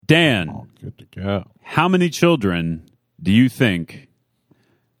Dan, All good to go. how many children do you think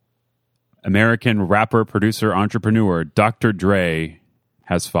American rapper, producer, entrepreneur Dr. Dre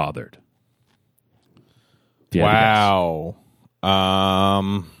has fathered? If you had to guess.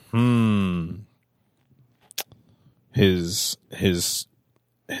 Wow. His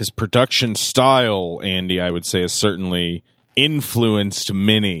production style, Andy, I would say, has certainly influenced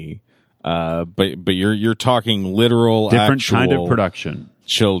many. But you're talking literal, Different actual kind of production.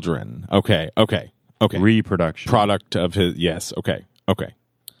 children. Okay. Reproduction. Product of his. Yes. Okay.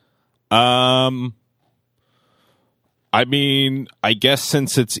 I mean, I guess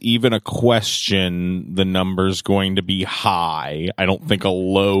since it's even a question, the number's going to be high. I don't think a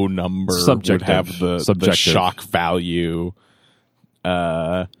low number would have the shock value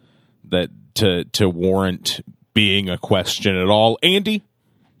that to warrant being a question at all. Andy,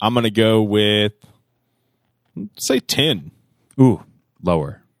 I'm going to go with, say, 10. Ooh,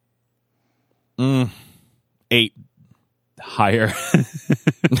 lower. 8. Higher.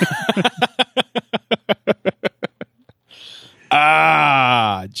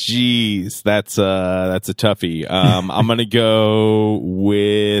 Geez, that's a toughie. I'm gonna go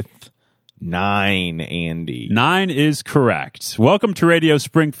with 9, Andy. 9 is correct. Welcome to Radio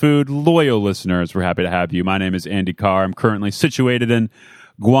Springfood, loyal listeners. We're happy to have you. My name is Andy Carr. I'm currently situated in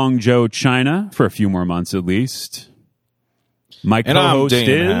Guangzhou, China, for a few more months at least. My co-host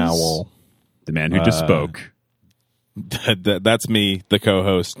is Howell. the man who just spoke. That's me, the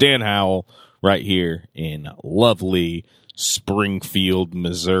co-host, Dan Howell, right here in lovely Springfield,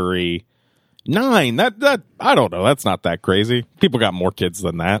 Missouri. 9. That I don't know. That's not that crazy. People got more kids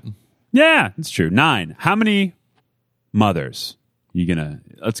than that. Yeah, it's true. 9. How many mothers?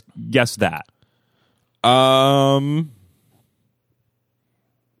 Let's guess that. I'm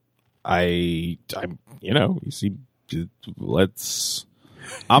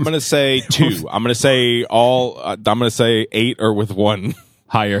going to say 2. I'm going to say I'm going to say 8 or with 1.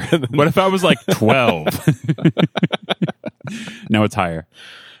 Higher. What if I was like 12? No, it's higher.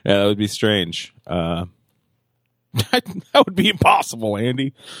 Yeah, that would be strange. That would be impossible,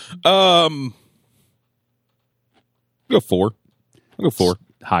 Andy. Go 4. I'll go 4.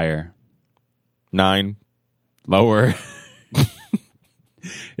 Higher. 9. Lower.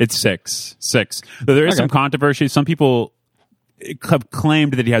 It's 6. Though there is some controversy. Some people have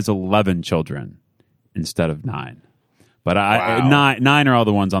claimed that he has 11 children instead of 9. But Wow. 9 are all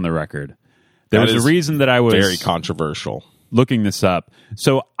the ones on the record. There was a reason that I was very controversial looking this up.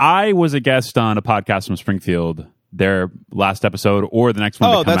 So I was a guest on a podcast from Springfield, their last episode or the next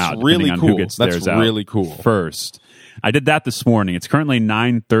one to come out, really depending on cool. who gets That's theirs out really cool. first. I did that this morning. It's currently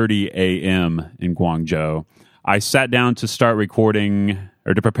 9:30 a.m. in Guangzhou. I sat down to start recording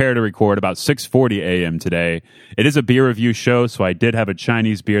or to prepare to record about 6:40 a.m. today. It is a beer review show, so I did have a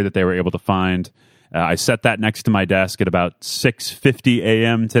Chinese beer that they were able to find. I set that next to my desk at about 6:50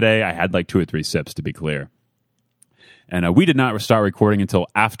 a.m. today. I had like 2 or 3 sips, to be clear. And we did not start recording until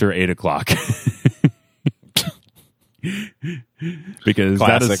after 8 o'clock. Because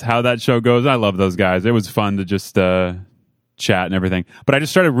Classic. that is how that show goes. I love those guys. It was fun to just chat and everything. But I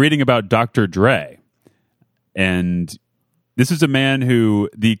just started reading about Dr. Dre. And this is a man who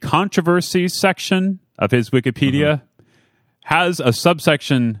the controversy section of his Wikipedia has a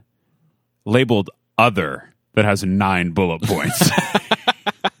subsection labeled other that has 9 bullet points.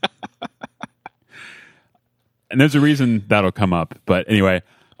 And there's a reason that'll come up. But anyway.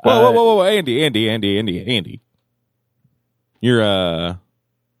 Whoa, Andy. You're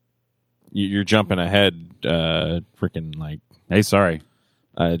jumping ahead, freaking like. Hey, sorry.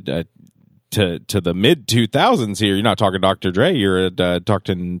 To the mid 2000s here. You're not talking Dr. Dre. You're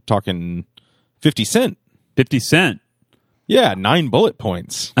talking 50 Cent. 50 Cent. Yeah, 9 bullet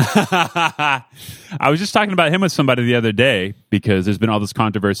points. I was just talking about him with somebody the other day because there's been all this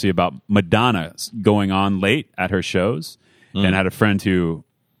controversy about Madonna going on late at her shows. And I had a friend who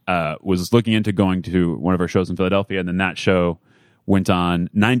was looking into going to one of her shows in Philadelphia, and then that show went on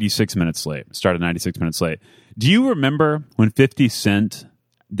 96 minutes late, started 96 minutes late. Do you remember when 50 Cent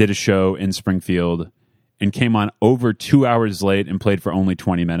did a show in Springfield and came on over 2 hours late and played for only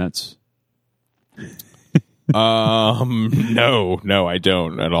 20 minutes? No, I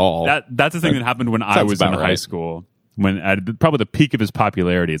don't at all. That's the thing that happened when I was in high school. When at probably the peak of his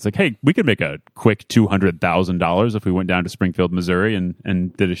popularity, it's like, hey, we could make a quick $200,000 if we went down to Springfield, Missouri,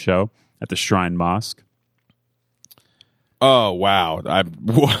 and did a show at the Shrine Mosque. Oh wow!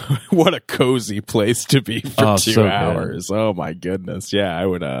 What a cozy place to be for 2 so hours. Good. Oh my goodness! Yeah, I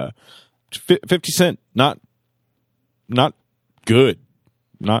would. 50 Cent, not good,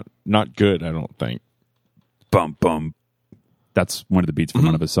 not good. I don't think. Bum bum. That's one of the beats from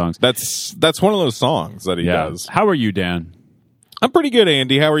one of his songs. That's one of those songs that he does. How are you, Dan? I'm pretty good,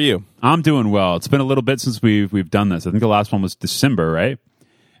 Andy. How are you? I'm doing well. It's been a little bit since we've done this. I think the last one was December, right?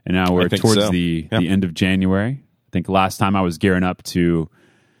 And now we're towards the end of January. I think last time I was gearing up to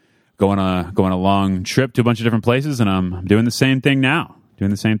go on a long trip to a bunch of different places, and I'm doing the same thing now.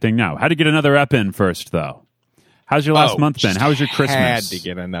 How to get another ep in first, though? How's your last month been? How was your Christmas? Had to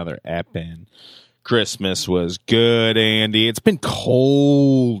get another ep in. Christmas was good, Andy. It's been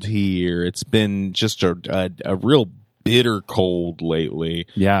cold here. It's been just a real bitter cold lately.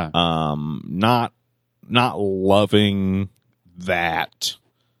 Yeah. Not loving that.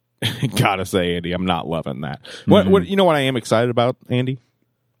 Gotta say, Andy, I'm not loving that. What you know what I am excited about, Andy?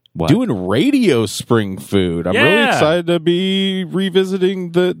 What? Doing radio Springfood. I'm really excited to be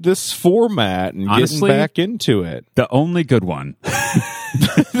revisiting this format and honestly, getting back into it. The only good one.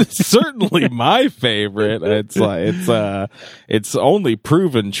 Certainly my favorite. It's only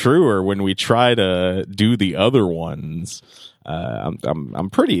proven truer when we try to do the other ones. I'm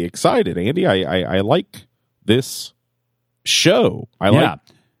pretty excited, Andy. I like this show. I like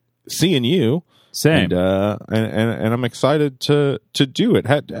seeing you. Same. And I'm excited to do it.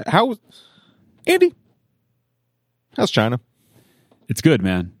 How Andy? How's China? It's good,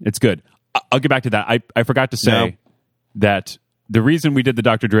 man. It's good. I'll get back to that. I forgot to say that the reason we did the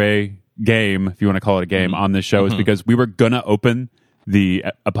Dr. Dre game, if you want to call it a game, on this show is because we were gonna open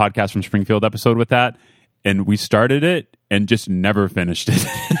a podcast from Springfield episode with that, and we started it and just never finished it.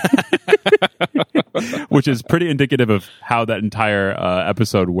 Which is pretty indicative of how that entire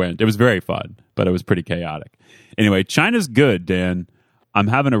episode went. It was very fun, but it was pretty chaotic. Anyway, China's good, Dan. I'm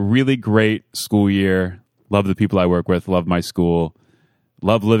having a really great school year. Love the people I work with. Love my school.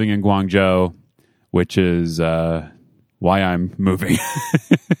 Love living in Guangzhou, which is why I'm moving.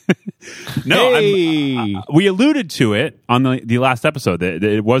 No, we alluded to it on the last episode that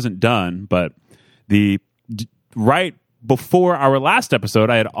it wasn't done, but right before our last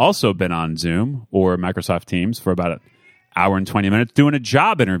episode, I had also been on Zoom or Microsoft Teams for about an hour and 20 minutes doing a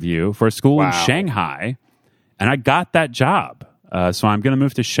job interview for a school in Shanghai, and I got that job. So I'm going to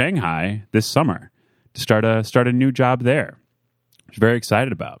move to Shanghai this summer to start a new job there. Which I'm very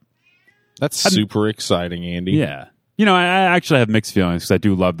excited about. That's super exciting, Andy. Yeah. You know, I actually have mixed feelings because I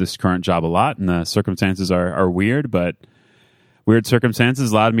do love this current job a lot, and the circumstances are weird, but weird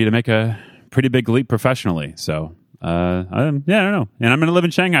circumstances allowed me to make a pretty big leap professionally. So, I don't know. And I'm going to live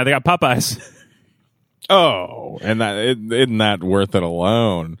in Shanghai. They got Popeyes. Oh, and isn't that worth it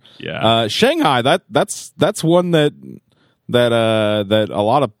alone? Yeah. Shanghai, that's one that a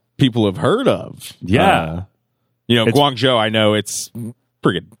lot of people have heard of. Yeah. Guangzhou, I know it's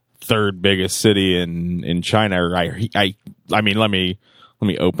pretty third biggest city in China. I mean, let me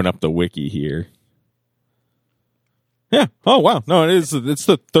open up the wiki here. Yeah. Oh wow. No, it's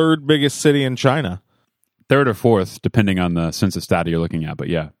the third biggest city in China. Third or fourth, depending on the census data you're looking at, but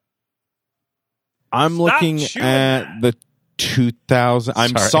yeah. I'm looking at the 2000.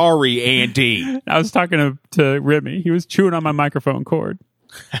 I'm sorry, Andy. I was talking to Remy. He was chewing on my microphone cord.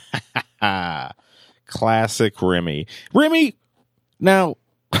 Classic Remy. Remy, now,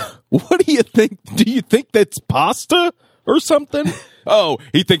 what do you think? Do you think that's pasta or something? Oh,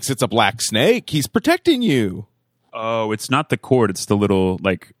 he thinks it's a black snake. He's protecting you. Oh, it's not the cord. It's the little,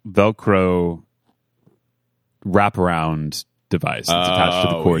 Velcro wraparound device that's attached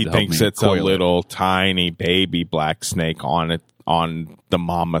to the cord. He thinks it's a little tiny baby black snake on the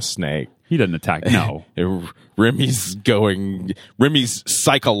mama snake. He doesn't attack. No. Remy's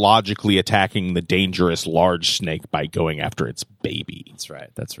psychologically attacking the dangerous large snake by going after its baby.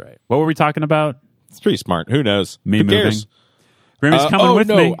 That's right. What were we talking about? It's pretty smart. Who knows? Me Who moving. Cares? Remy's coming with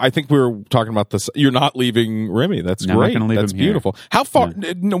me. I think we were talking about this. You're not leaving Remy. That's great. That's beautiful. Here. How far?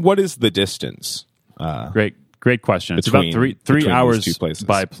 No. What is the distance? Great question. It's about three hours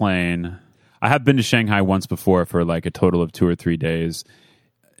by plane. I have been to Shanghai once before for a total of 2 or 3 days.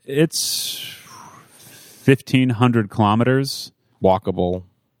 It's 1,500 kilometers. Walkable.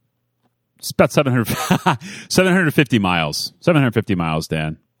 It's about 750 miles. 750 miles,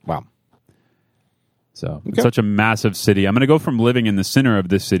 Dan. Wow. So it's such a massive city. I'm going to go from living in the center of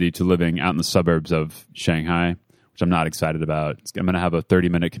this city to living out in the suburbs of Shanghai, which I'm not excited about. I'm going to have a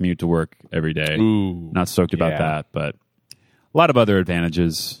 30-minute commute to work every day. Ooh, not stoked about that, but a lot of other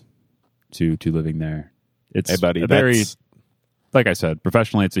advantages to living there. It's like I said,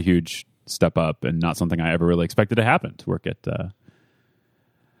 professionally, it's a huge step up and not something I ever really expected to happen, to work at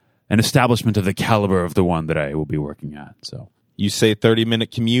an establishment of the caliber of the one that I will be working at. So you say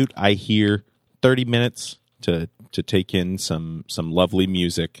 30-minute commute. I hear 30 minutes to take in some lovely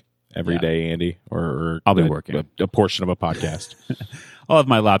music every day, Andy, or I'll be working a portion of a podcast. I'll have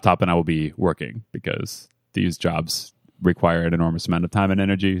my laptop and I will be working because these jobs require an enormous amount of time and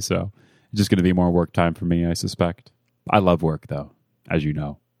energy. So it's just going to be more work time for me, I suspect. I love work, though, as you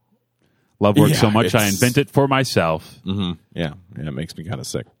know. Love work so much I invent it for myself. Mm-hmm. Yeah, it makes me kind of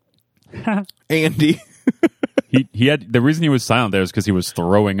sick. Andy. he had the reason he was silent there is because he was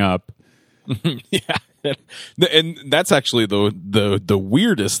throwing up. Yeah, and that's actually the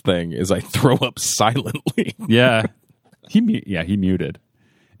weirdest thing is I throw up silently. Yeah, he muted.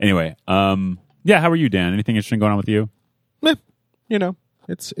 Anyway, how are you, Dan? Anything interesting going on with you?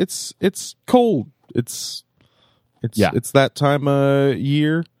 It's cold. It's that time of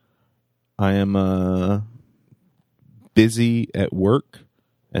year. I am busy at work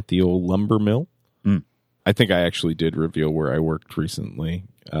at the old lumber mill. I think I actually did reveal where I worked recently,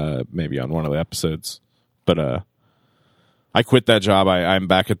 maybe on one of the episodes. But I quit that job. I'm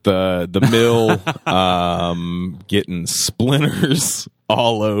back at the mill, getting splinters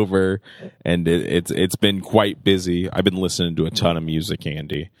all over, and it's been quite busy. I've been listening to a ton of music,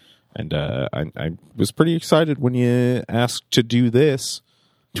 Andy, and I was pretty excited when you asked to do this.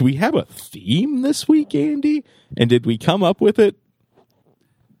 Do we have a theme this week, Andy? And did we come up with it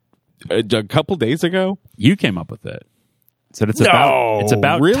a couple days ago? You came up with it. Said it's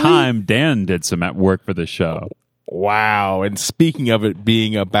about really? time Dan did some work for the show. Wow. And speaking of it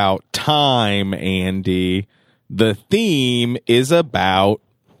being about time, Andy, the theme is about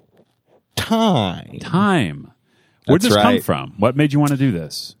time. Time. Where did this come from? What made you want to do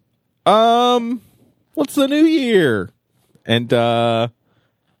this? What's the new year? And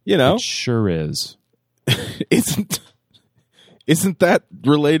it sure is. Isn't that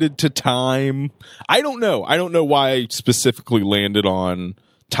related to time? I don't know. I don't know why I specifically landed on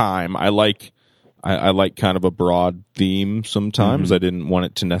time. I like kind of a broad theme sometimes. Mm-hmm. I didn't want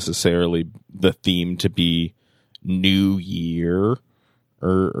it to necessarily the theme to be New Year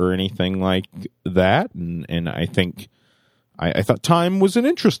or anything like that. And I think I thought time was an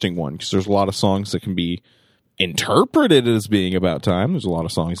interesting one because there's a lot of songs that can be interpreted as being about time. There's a lot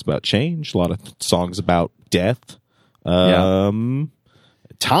of songs about change, a lot of songs about death. Time,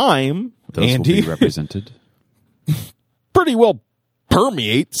 those Andy, will be represented. Pretty well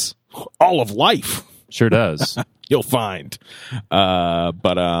permeates all of life. Sure does. You'll find.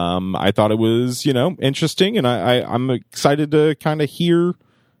 But I thought it was, interesting, and I'm excited to kind of hear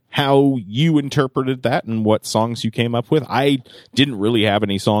how you interpreted that and what songs you came up with. I didn't really have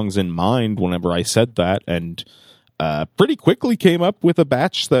any songs in mind whenever I said that, and pretty quickly came up with a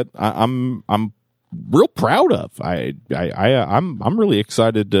batch that I'm real proud of. I'm really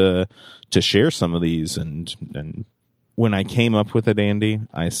excited to share some of these. And when I came up with it, Andy,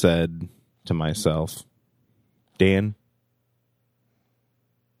 I said to myself, Dan,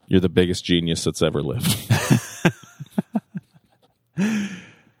 you're the biggest genius that's ever lived.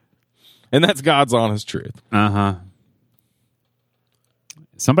 And that's God's honest truth. Uh-huh.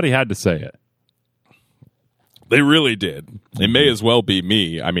 Somebody had to say it. They really did. It may as well be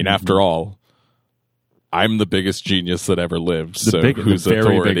me. I mean, after all, I'm the biggest genius that ever lived. Whose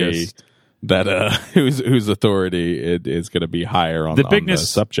authority whose authority is going to be higher on the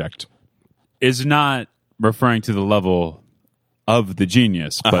subject is not referring to the level of the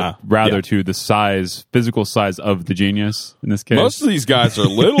genius, but rather to the physical size of the genius in this case. Most of these guys are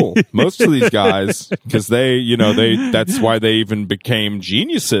little. Most of these guys, because that's why they even became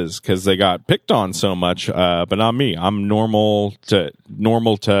geniuses, because they got picked on so much. But not me. I'm normal to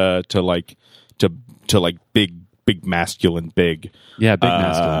big masculine, big. Yeah, big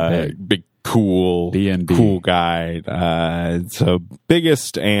masculine, big cool, B&B. Cool guy. So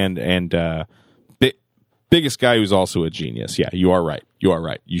biggest and biggest guy who's also a genius. Yeah, you are right.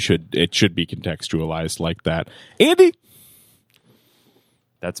 It should be contextualized like that. Andy,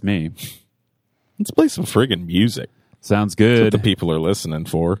 that's me. Let's play some friggin' music. Sounds good. That's what the people are listening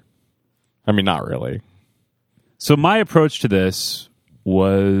for. I mean, not really. So my approach to this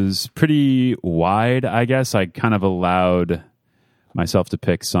was pretty wide, I guess. I kind of allowed myself to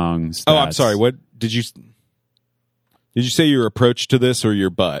pick songs. Oh, I'm sorry. What did you say your approach to this or your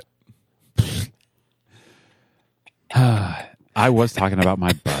butt? I was talking about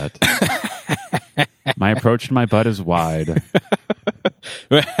my butt. My approach to my butt is wide.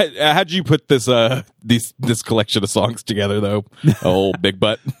 How'd you put this collection of songs together, though? Oh, big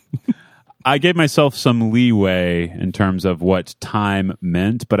butt. I gave myself some leeway in terms of what time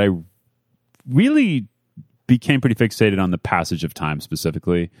meant, but I really became pretty fixated on the passage of time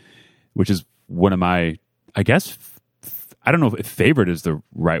specifically, which is one of my, I guess, I don't know if favorite is the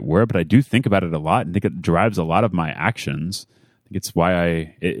right word, but I do think about it a lot and think it drives a lot of my actions. It's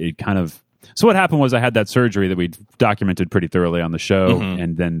why it kind of. So what happened was I had that surgery that we documented pretty thoroughly on the show,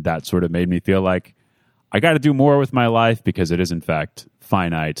 and then that sort of made me feel like I got to do more with my life because it is in fact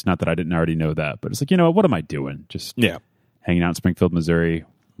finite. Not that I didn't already know that, but it's like, what am I doing? Just hanging out in Springfield, Missouri,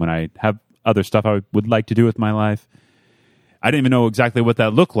 when I have other stuff I would like to do with my life. I didn't even know exactly what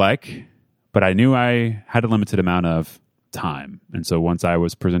that looked like, but I knew I had a limited amount of time. And so once I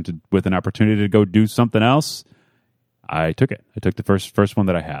was presented with an opportunity to go do something else, I took it. I took the first one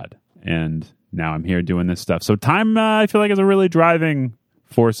that I had. And now I'm here doing this stuff. So time, I feel like, is a really driving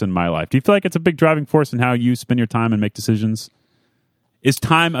force in my life. Do you feel like it's a big driving force in how you spend your time and make decisions? Is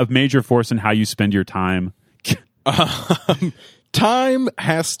time a major force in how you spend your time? Time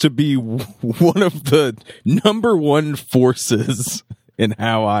has to be one of the number one forces in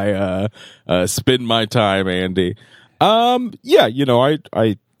how I spend my time, Andy. Yeah,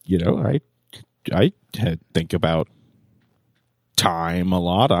 I think about time a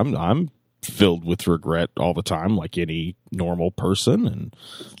lot. I'm filled with regret all the time, like any normal person, and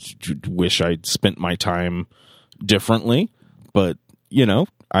wish I'd spent my time differently. But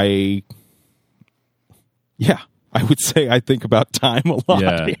I would say I think about time a lot.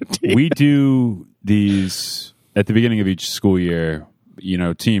 Yeah. Andy. We do these at the beginning of each school year.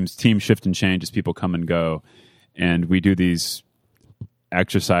 Teams shift and change as people come and go, and we do these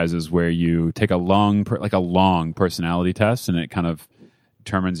exercises where you take a long personality test, and it kind of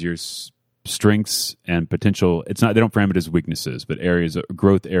determines your strengths and potential. It's not, they don't frame it as weaknesses, but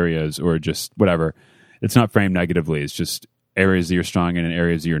growth areas, or just whatever. It's not framed negatively. It's just areas that you're strong in and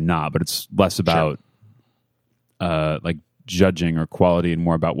areas that you're not, but it's less about like judging or quality and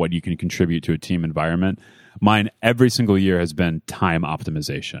more about what you can contribute to a team environment. Mine every single year has been time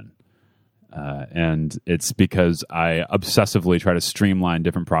optimization. And it's because I obsessively try to streamline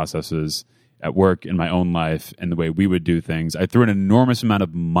different processes at work, in my own life, and the way we would do things. I threw an enormous amount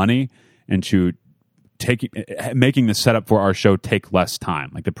of money into making the setup for our show take less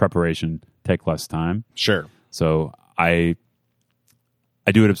time, like the preparation take less time. Sure. So I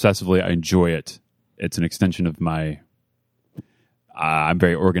do it obsessively. I enjoy it. It's an extension of my. I'm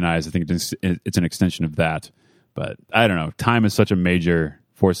very organized. I think it's an extension of that. But I don't know. Time is such a major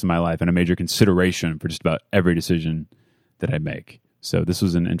force in my life and a major consideration for just about every decision that I make. So this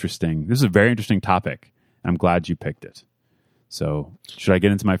is a very interesting topic. I'm glad you picked it. So should I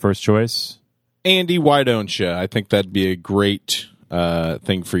get into my first choice? Andy, why don't you? I think that'd be a great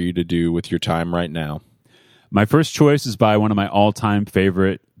thing for you to do with your time right now. My first choice is by one of my all-time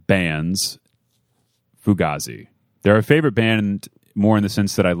favorite bands, Fugazi. They're a favorite band more in the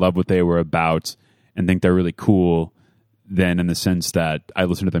sense that I love what they were about and think they're really cool than in the sense that I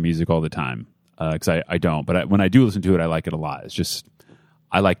listen to their music all the time. Because I don't. But when I do listen to it, I like it a lot. It's just,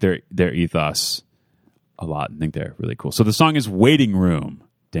 I like their ethos a lot and think they're really cool. So the song is Waiting Room,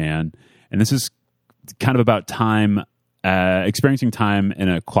 Dan. And this is kind of about time, experiencing time in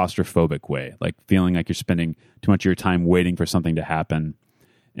a claustrophobic way, like feeling like you're spending too much of your time waiting for something to happen.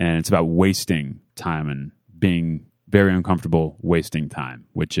 And it's about wasting time and being very uncomfortable wasting time,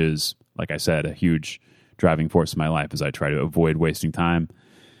 which is, like I said, a huge driving force in my life as I try to avoid wasting time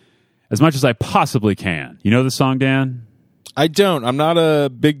as much as I possibly can. You know the song, Dan? I don't. I'm not a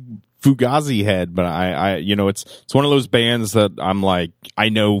big Fugazi head, but I it's one of those bands that I'm like, I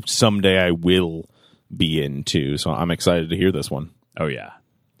know someday I will be into. So I'm excited to hear this one. Oh yeah.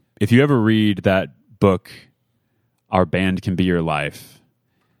 If you ever read that book, Our Band Can Be Your Life,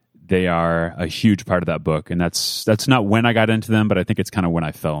 they are a huge part of that book. And that's not when I got into them, but I think it's kind of when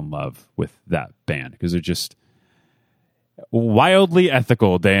I fell in love with that band, because they're just wildly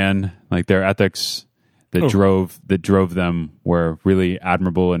ethical, Dan. Like their ethics that drove them were really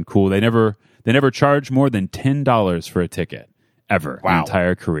admirable and cool. They never charged more than $10 for a ticket ever. Wow. Their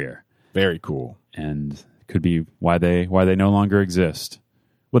entire career. Very cool. And could be why they no longer exist.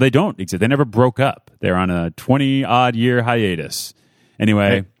 Well, they don't exist. They never broke up. They're on a 20-odd year hiatus.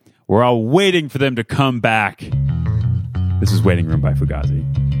 Anyway, we're all waiting for them to come back. This is Waiting Room by Fugazi.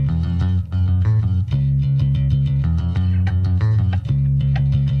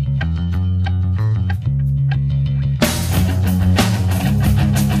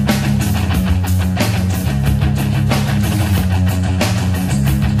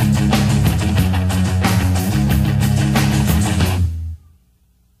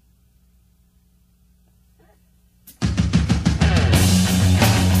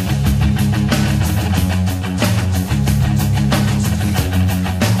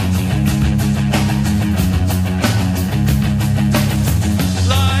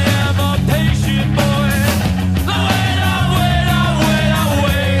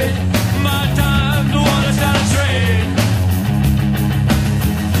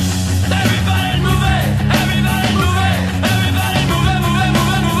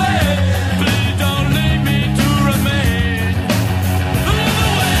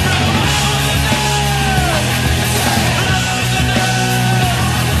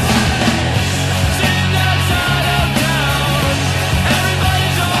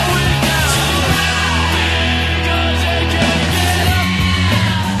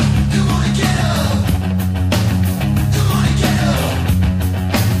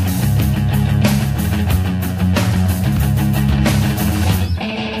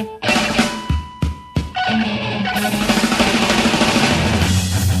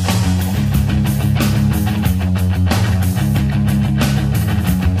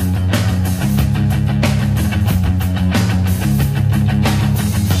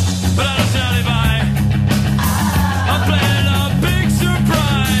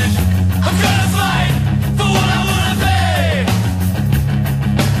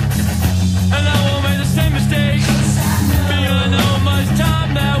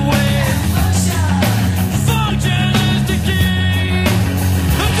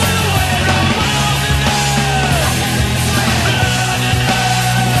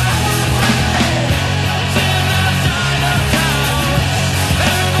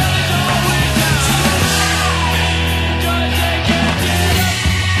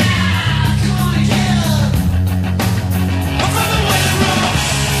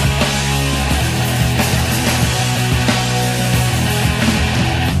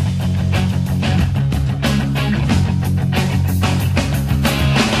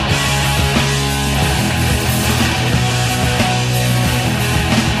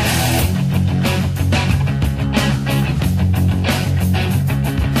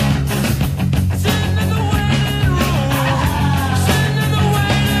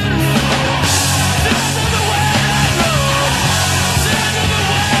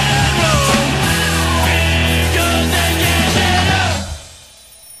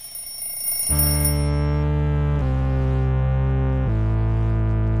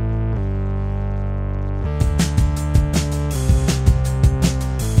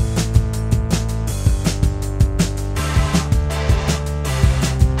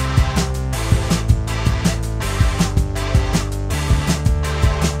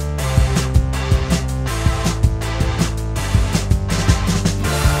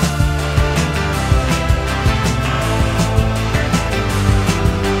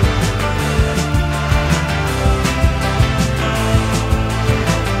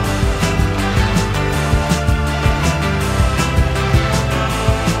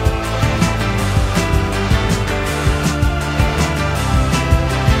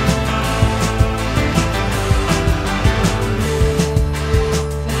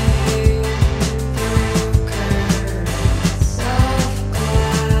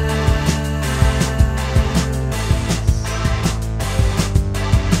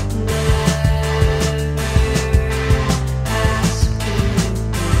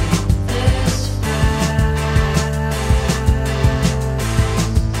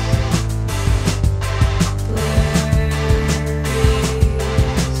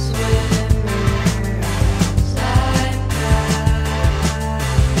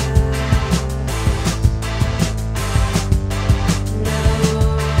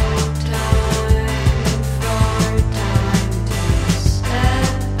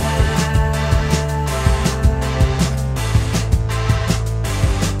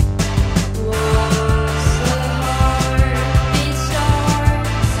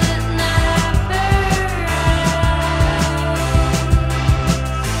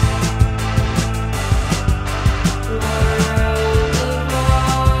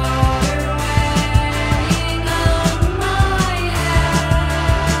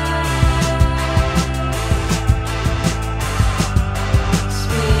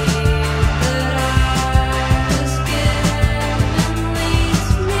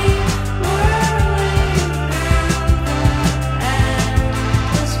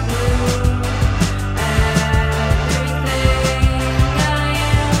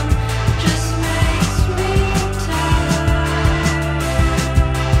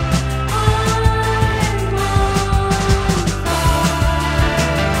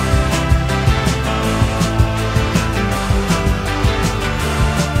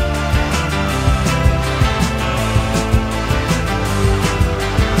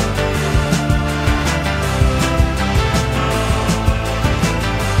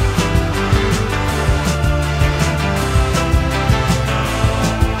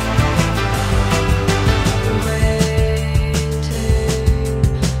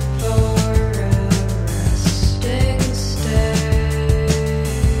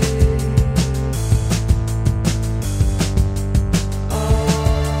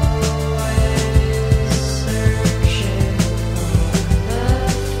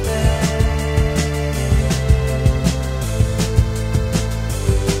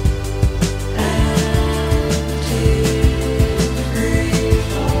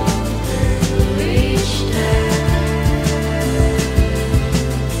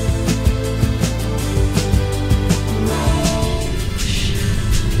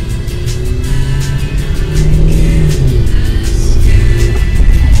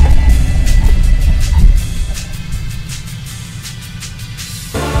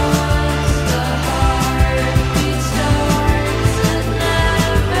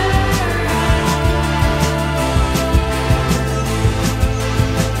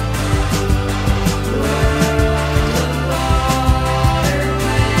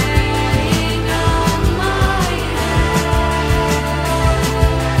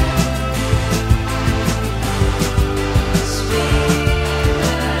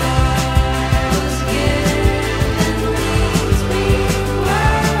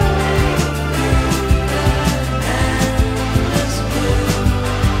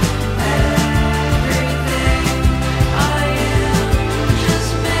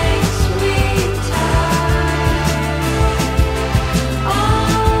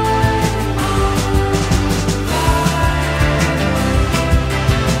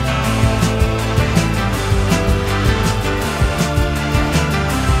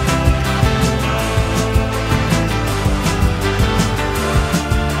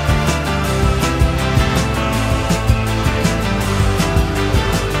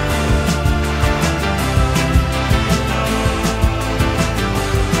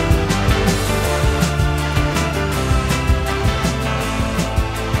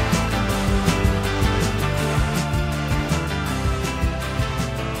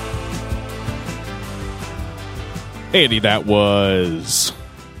 Andy, that was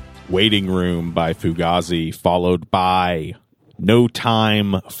Waiting Room by Fugazi, followed by No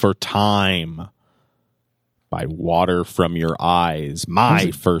Time for Time by Water From Your Eyes,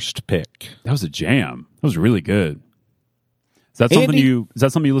 my first pick. That was a jam. That was really good. Is that something you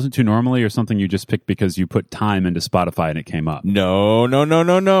listen to normally, or something you just picked because you put time into Spotify and it came up? No,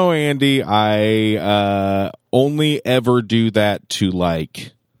 Andy. I only ever do that to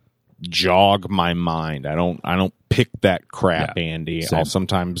like jog my mind. I don't pick that crap, Andy. Same. I'll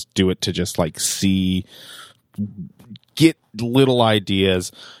sometimes do it to just like get little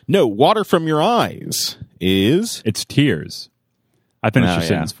ideas. No, Water From Your Eyes it's Tears. I finished your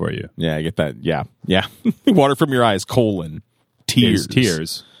sentence for you. Yeah, I get that. Yeah. Water From Your Eyes,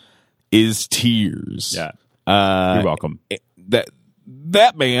 Tears. Is Tears. Yeah. You're welcome.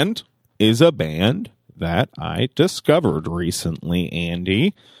 That band is a band that I discovered recently,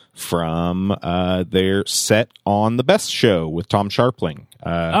 Andy, from their set on The Best Show with Tom Sharpling.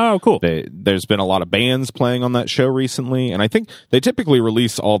 Cool. There's been a lot of bands playing on that show recently, and I think they typically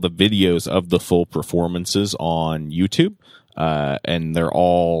release all the videos of the full performances on YouTube, and they're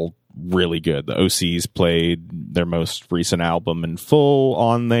all really good. The OCs played their most recent album in full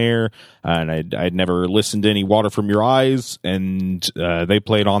on there, and I'd never listened to any Water From Your Eyes, and they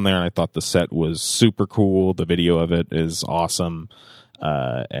played on there, and I thought the set was super cool. The video of it is awesome.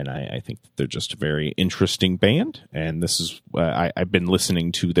 And I think they're just a very interesting band. And this is, I've been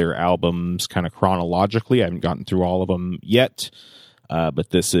listening to their albums kind of chronologically. I haven't gotten through all of them yet.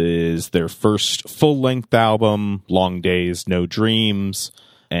 But this is their first full-length album, Long Days, No Dreams.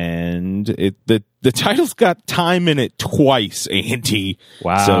 And the title's got time in it twice, Andy.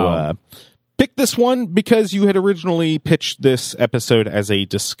 Wow. So, pick this one because you had originally pitched this episode as a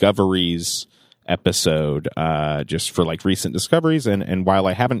Discoveries episode, just for like recent discoveries, and while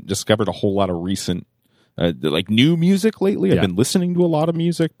I haven't discovered a whole lot of recent like new music lately, I've been listening to a lot of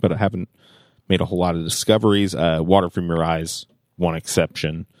music, but I haven't made a whole lot of discoveries. Water From Your Eyes, one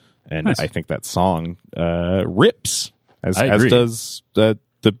exception, and nice. I think that song rips as does the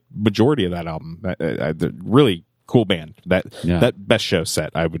majority of that album. The really cool band. That Best Show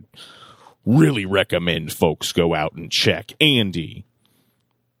set I would really recommend folks go out and check. Andy,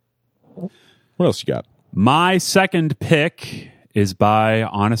 what else you got? My second pick is by,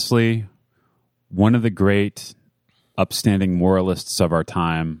 honestly, one of the great upstanding moralists of our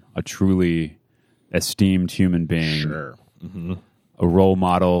time, a truly esteemed human being, a role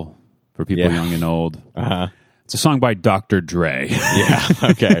model for people young and old. It's a song by Dr. Dre. Yeah,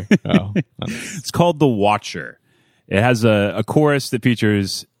 okay. Oh, it's called The Watcher. It has a chorus that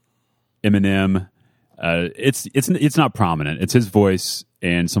features Eminem. It's not prominent. It's his voice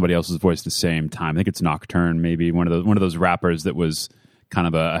and somebody else's voice at the same time. I think it's Nocturne, maybe one of those rappers that was kind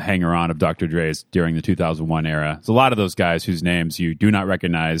of a hanger-on of Dr. Dre's during the 2001 era. There's a lot of those guys whose names you do not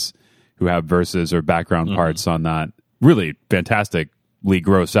recognize who have verses or background parts on that really fantastically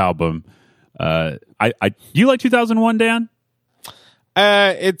gross album. Do you like 2001, Dan?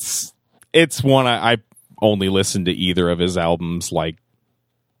 It's one I only listened to either of his albums like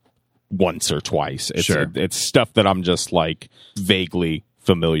once or twice. It's stuff that I'm just like vaguely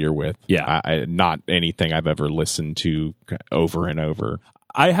familiar with. Yeah. Not anything I've ever listened to over and over.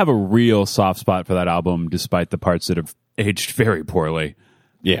 I have a real soft spot for that album, despite the parts that have aged very poorly.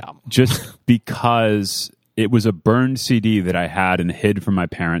 Yeah. Just because it was a burned CD that I had and hid from my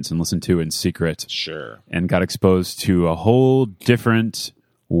parents and listened to in secret. Sure. And got exposed to a whole different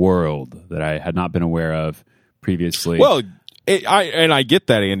world that I had not been aware of previously. Well, I get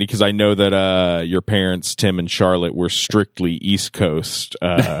that, Andy, because I know that your parents, Tim and Charlotte, were strictly East Coast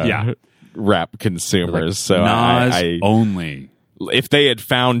rap consumers. So Nas only. If they had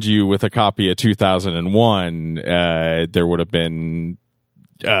found you with a copy of 2001, there would have been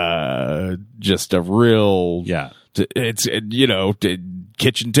just a real It's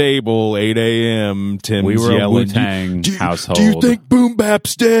kitchen table, 8 a.m. Tim's we were yelling, a Wu-Tang household. Do you think Boom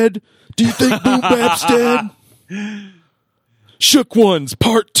Bap's dead? Do you think Boom Bap's dead? Shook Ones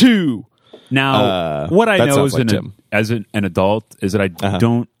Part 2. Now, what I know as an adult is that I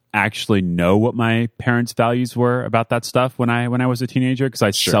don't actually know what my parents' values were about that stuff when I was a teenager, because I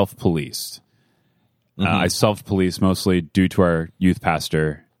self-policed. I self-policed mostly due to our youth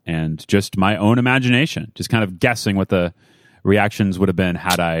pastor and just my own imagination, just kind of guessing what the reactions would have been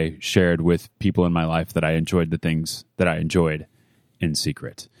had I shared with people in my life that I enjoyed the things that I enjoyed in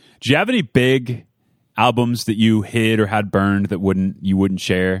secret. Do you have any big albums that you hid or had burned that you wouldn't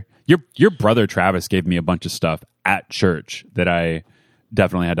share? Your brother Travis gave me a bunch of stuff at church that I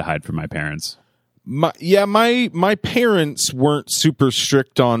definitely had to hide from my parents. My parents weren't super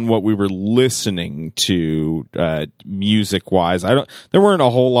strict on what we were listening to music wise. There weren't a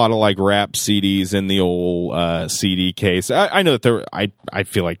whole lot of like rap CDs in the old CD case. I know that I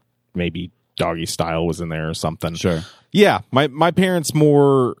feel like maybe Doggy Style was in there or something. Sure. Yeah, my parents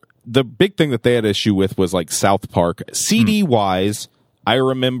more, the big thing that they had issue with was like South Park. CD wise, I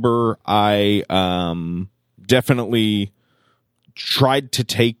remember I definitely tried to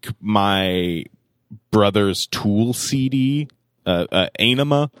take my brother's Tool CD,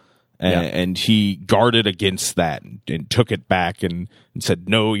 Anima, and he guarded against that and took it back and said,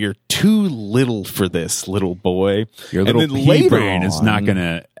 "No, you're too little for this, little boy. Your little pea brain is not going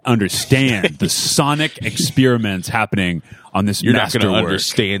to understand the sonic experiments happening on this You're masterwork. Not going to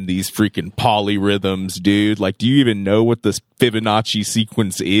understand these freaking polyrhythms, dude. Like, do you even know what this Fibonacci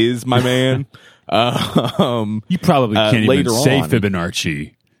sequence is, my man?" You probably can't even say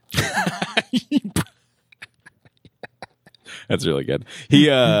Fibonacci. That's really good. He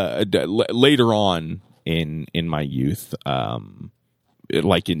later on in my youth,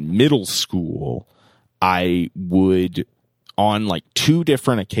 like in middle school, I would, on like 2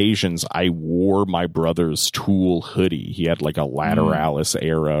 different occasions, I wore my brother's Tool hoodie. He had like a Lateralis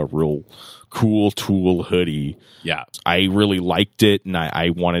era, real cool Tool hoodie. Yeah, I really liked it, and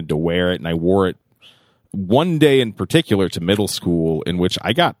I wanted to wear it, and I wore it one day in particular to middle school, in which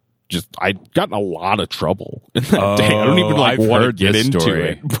I got in a lot of trouble in that day. I don't even want to get into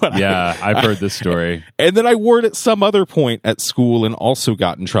it. But yeah, I've heard this story. And then I wore it at some other point at school and also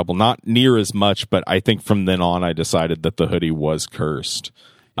got in trouble. Not near as much, but I think from then on I decided that the hoodie was cursed.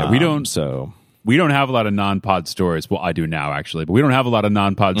 Yeah, we don't have a lot of non-pod stories. Well, I do now actually, but we don't have a lot of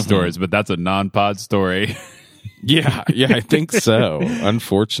non-pod stories. But that's a non-pod story. Yeah, I think so.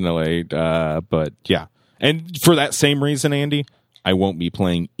 Unfortunately, but yeah, and for that same reason, Andy, I won't be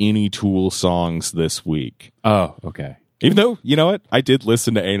playing any Tool songs this week. Oh, okay. Even though, you know what? I did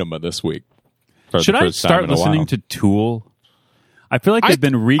listen to Anima this week. Should I start listening to Tool? I feel like they've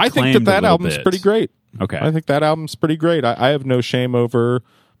been reclaimed. I think that album's pretty great. Okay. I think that album's pretty great. I have no shame over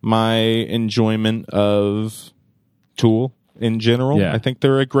my enjoyment of Tool in general. Yeah. I think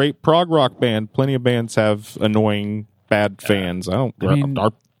they're a great prog rock band. Plenty of bands have annoying bad fans. Our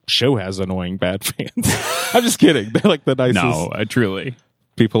show has annoying bad fans. I'm just kidding. They're like the nicest. No, truly.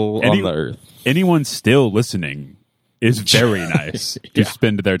 People on the earth. Anyone still listening is very nice to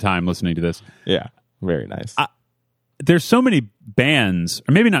spend their time listening to this. Yeah, very nice. There's so many bands,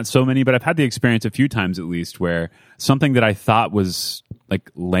 or maybe not so many, but I've had the experience a few times at least where something that I thought was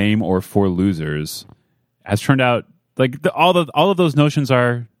like lame or for losers has turned out like all of those notions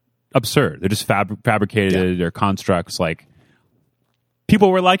are absurd. They're just fabricated or constructs. Like,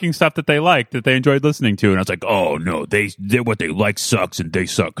 people were liking stuff that they liked, that they enjoyed listening to, and I was like, "Oh no, they what they like sucks, and they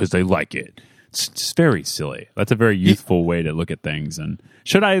suck because they like it." It's very silly. That's a very youthful way to look at things. And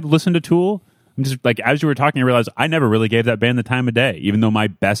should I listen to Tool? I'm just like, as you were talking, I realized I never really gave that band the time of day, even though my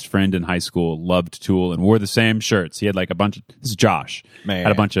best friend in high school loved Tool and wore the same shirts. He had like a bunch of, this is Josh,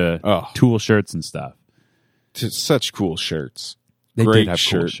 had a bunch of Tool shirts and stuff. Such cool shirts. They great did have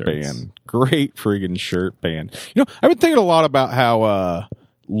shirt cool band. Great friggin' shirt band. You know, I've been thinking a lot about how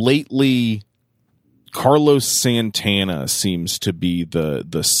lately Carlos Santana seems to be the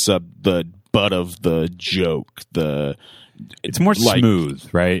butt of the joke. It's more smooth,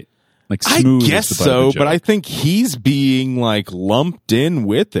 right? Like smooth. I guess so, but I think he's being like lumped in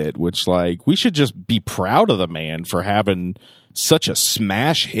with it, which like we should just be proud of the man for having such a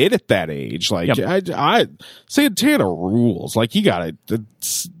smash hit at that age. Like, I Santana rules. Like, you got it.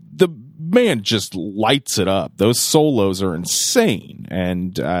 The man just lights it up. Those solos are insane,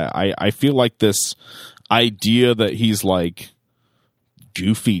 and I feel like this idea that he's like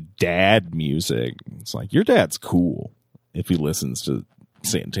goofy dad music. It's like, your dad's cool if he listens to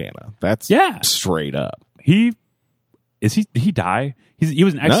Santana. That's straight up. He die? He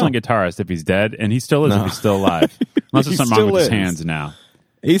was an excellent guitarist if he's dead, and he still is if he's still alive. Unless there's something wrong with his hands now.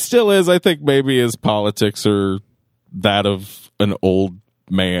 He still is. I think maybe his politics are that of an old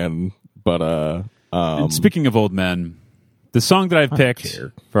man. But and speaking of old men, the song that I've picked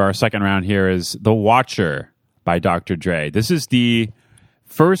for our second round here is "The Watcher" by Dr. Dre. This is the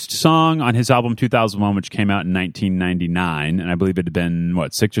first song on his album 2001, which came out in 1999, and I believe it had been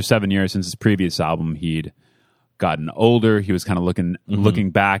 6 or 7 years since his previous album. He'd gotten older. He was kind of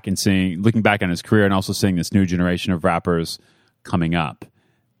looking back on his career, and also seeing this new generation of rappers coming up.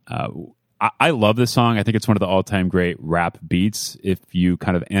 I love this song. I think it's one of the all-time great rap beats. If you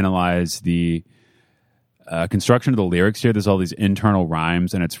kind of analyze the construction of the lyrics here, there's all these internal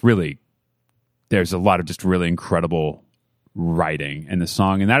rhymes, and it's really, there's a lot of just really incredible writing in the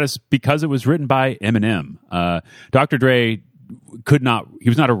song, and that is because it was written by Eminem. Dr. Dre he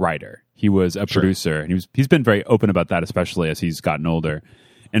was not a writer. He was a producer, and he's been very open about that, especially as he's gotten older.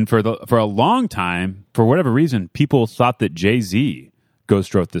 And for a long time, for whatever reason, people thought that Jay-Z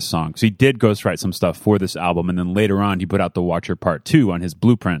ghost wrote this song. So he did ghost write some stuff for this album, and then later on he put out The Watcher Part 2 on his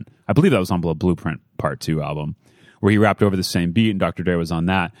Blueprint. I believe that was on the Blueprint Part 2 album, where he rapped over the same beat, and Dr. Dre was on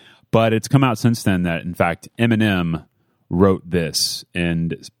that. But it's come out since then that, in fact, Eminem wrote this,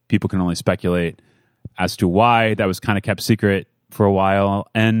 and people can only speculate as to why. That was kind of kept secret for a while,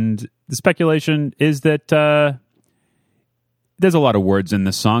 and the speculation is that there's a lot of words in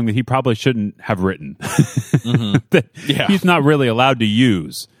this song that he probably shouldn't have written, that he's not really allowed to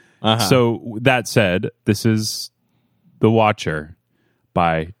use. So that said, this is The Watcher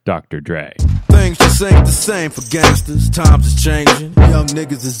by Dr. Dre. Things just ain't the same for gangsters. Times is changing. Young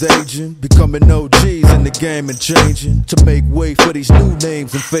niggas is aging, becoming OGs in the game and changing to make way for these new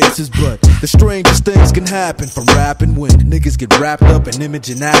names and faces. But the strangest things can happen from rapping when niggas get wrapped up in image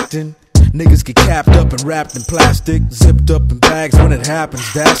and acting. Niggas get capped up and wrapped in plastic, zipped up in bags when it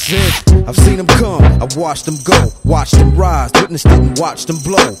happens, that's it. I've seen them come, I've watched them go, watched them rise, witnessed it and watched them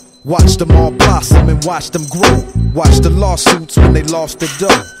blow. Watch them all blossom and watch them grow. Watch the lawsuits when they lost their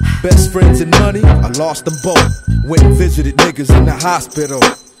dough. Best friends and money, I lost them both. Went and visited niggas in the hospital.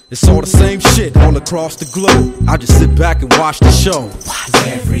 It's all the same shit all across the globe. I just sit back and watch the show.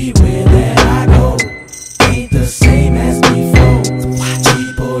 Everywhere that I go ain't the same as before.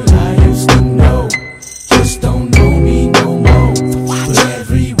 People I used to know just don't know me no more. But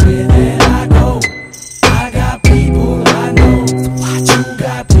everywhere that I go, I got people I know. You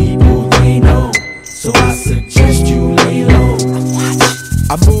got people they know, so I suggest you lay low.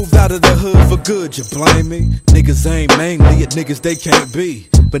 I moved out of the hood for good, you blame me? Niggas aim mainly at niggas they can't be,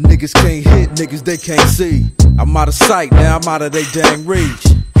 but niggas can't hit niggas they can't see. I'm out of sight, now I'm out of they dang reach.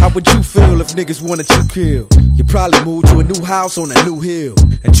 How would you feel if niggas wanted you killed? You probably move to a new house on a new hill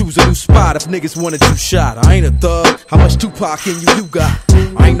and choose a new spot if niggas wanted you shot. I ain't a thug, how much Tupac in you got?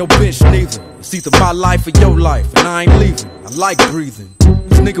 I ain't no bitch neither. It's either my life or your life, and I ain't leaving. I like breathing.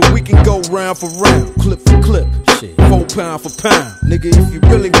 Cause nigga, we can go round for round, clip for clip, shit, 4 pound for pound. Nigga, if you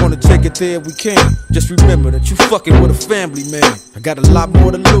really wanna take it there, we can. Just remember that you fucking with a family man. I got a lot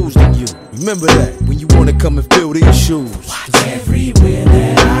more to lose than you. Remember that when you wanna come and fill these shoes. Everywhere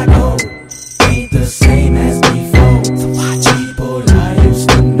that I go ain't the same as before. People I used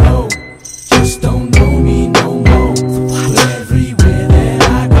to know just don't know me no more. But everywhere that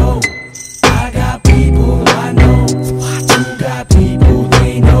I go, I got people I know. You got people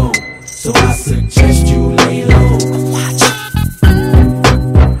they know, so I suggest you lay low.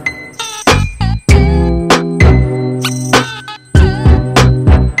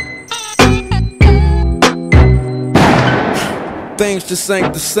 Things just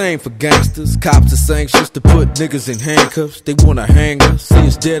ain't the same for gangsters. Cops is anxious to put niggas in handcuffs. They wanna hang us, see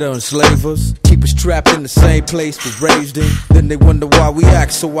us dead or enslave us. Keep us trapped in the same place we're raised in. Then they wonder why we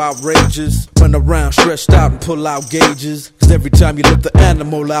act so outrageous. Run around stretched out and pull out gauges. Cause every time you lift the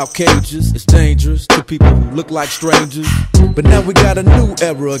animal out cages, it's dangerous to people who look like strangers. But now we got a new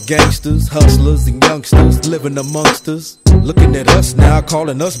era of gangsters, hustlers and youngsters living amongst us. Looking at us now,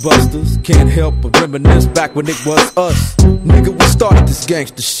 calling us busters. Can't help but reminisce back when it was us. Nigga, we started this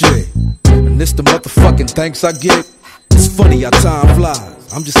gangster shit, and this the motherfucking thanks I get. It's funny how time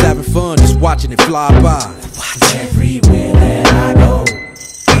flies. I'm just having fun, just watching it fly by. Everywhere that I go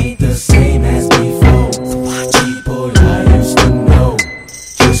ain't the same as before. People I used to know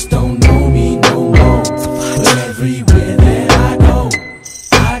just don't know me no more. But everywhere that I go,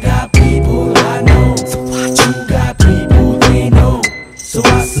 I got people I know. You got people they know, so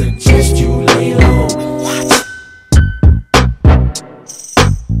I suggest you lay low.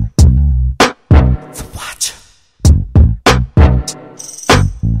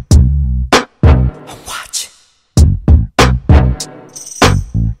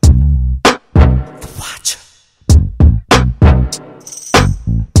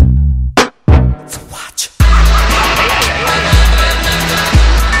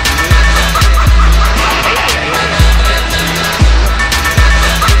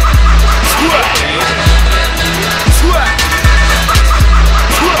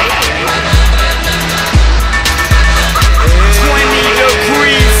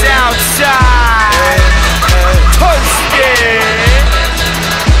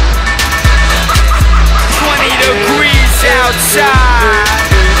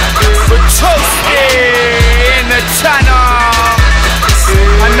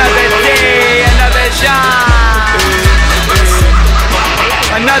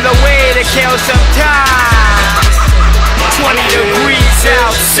 Another way to kill some time. 20 degrees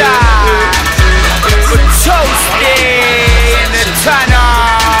outside. We're toasting in the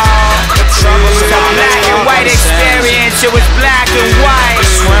tunnel. It was a black and white experience. It was black and white.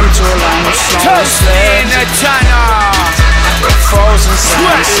 Toasting in the tunnel. Frozen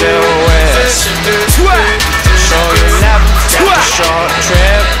sun silhouettes. So you never get a short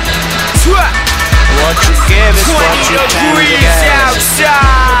trip. What you give is what you can get.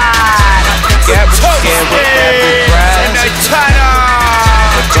 Outside. Get what you give with every breath. In the tunnel.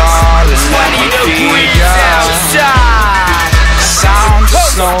 But darling, let me 20 feed degrees ya. outside. Sound of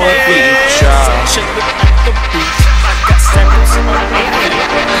snow and feature.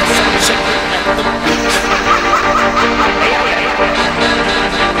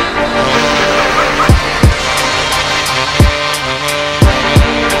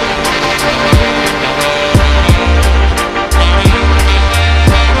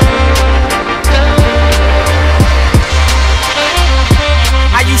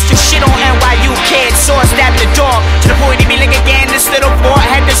 I used to shit on NYU kids, sourced at the door. To the point he be like again, this little boy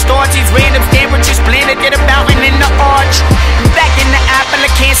had to start these random sandwiches planted in a mountain in the arch. Back in the apple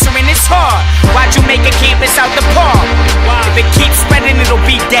of cancer in his heart. Why'd you make a campus out the park? If it keeps spreading, it'll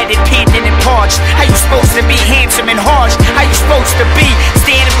be dead and panting and parched. How you supposed to be handsome and harsh? How you supposed to be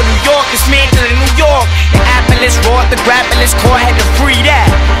standing for New York, dismantling New York? The apple is raw, the grapple is caught, had to free that.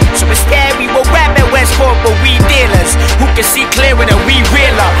 So instead we will rap at Westport, but we dealers who can see clearer than we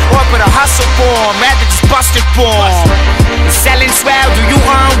realer. Or put a hustle form, rather just bust it form. Selling swell, do you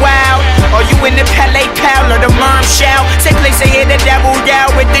earn wild? Or you in the Pele Pal or the mom shell? Same place they hear the devil yell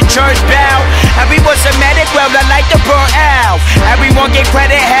with the church bell. Everyone's a medic, well I like the burn out. Everyone get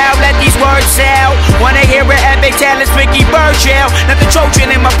credit, hell, let these words sell. Wanna hear an epic tale, it's Ricky Burgell. Not the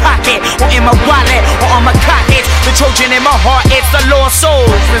Trojan in my pocket, or in my wallet, or on my cockets. The Trojan in my heart, it's the lost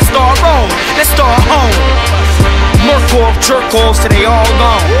souls. Let's start home, let's start home. Murkoff, jerk-offs till they all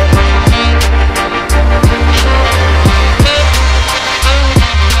gone.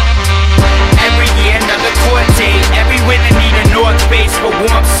 Every year another court date. Every winter need a North Face for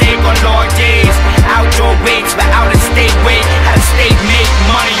warm sake on long days. Outdoor waits for out-of-state weight. Out-of-state make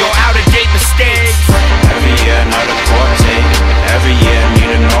money or out-of-date mistakes. Every year another court date. Every year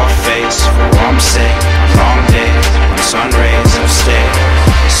need a North Face for warm sake on long days when sun rays have stayed.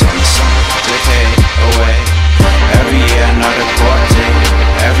 Some decay away. Every year another court date.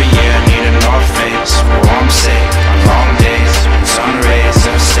 Every year need a North Face for warm sake on long days when sun rays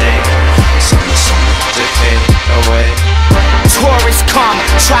have stayed. Some decay away. Tourists come,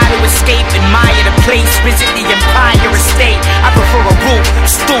 try to escape, admire the place, visit the Empire Estate. I prefer a roof,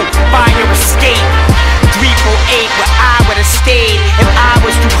 stoop, fire escape. 348 where I would've stayed if I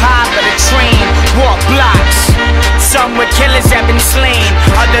was too high for the train. Walk blocks. Some where killers have been slain,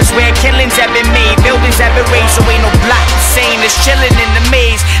 others where killings have been made. Buildings have been raised, so ain't no block the same. It's chilling in the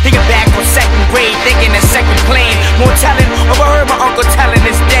maze. Thinking back on second grade, thinking a second plane. More telling of what I heard my uncle telling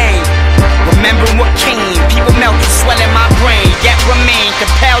this day. Remembering what came, people melted, swelling my brain. Yet remain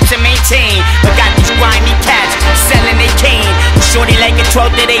compelled to maintain. But got these grimy cats selling their cane. Shorty like a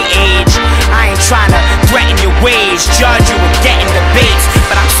 12th of their age. I ain't trying to threaten your ways, judge you and get in debates.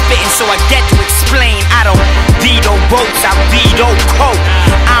 But I'm spitting so I get to explain. I don't veto votes, I veto coke.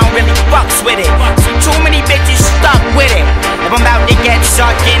 I don't really fucks with it. See too many bitches stuck with it. If I'm about to get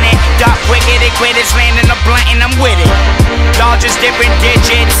sucked in it, duck quicker than quitters, landing a blunt and I'm with it. Y'all just different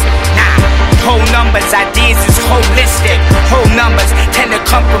digits. Nah, whole numbers, ideas is holistic. Whole numbers tend to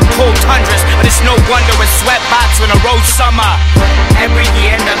come from cold tundras, but it's no wonder a sweatbox in a rose summer. Every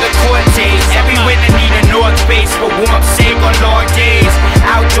year another court date. Every winter need a North Face for warm sake on long days.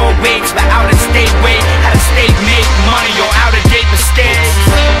 Outdoor waits for out-of-state weight. Out-of-state make money or out-of-date mistakes.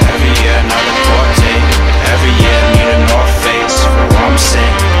 Every year another court date. Every year need a North Face for warm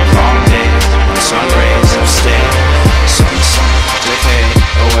sake on long days when sun rays have stayed. Some decay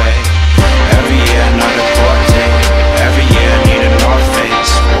away. Every year another court date. Every year need a North Face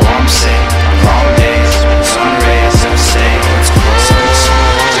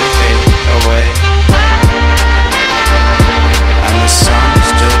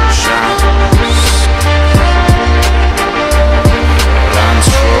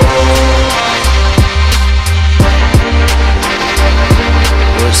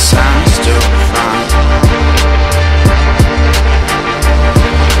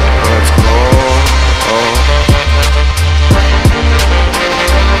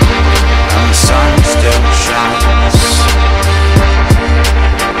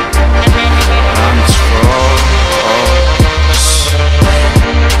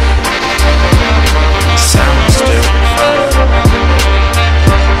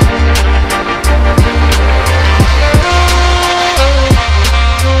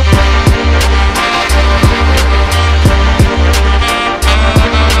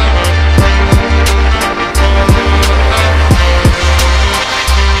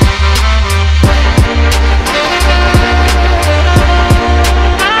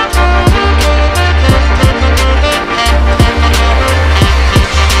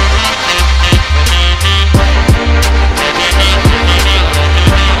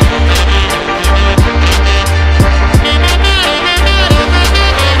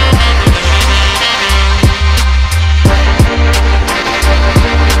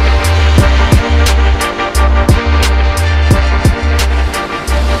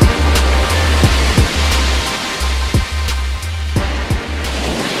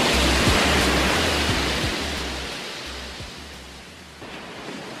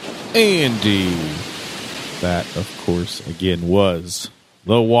Andy. That, of course, again, was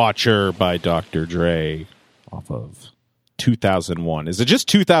The Watcher by Dr. Dre off of 2001. Is it just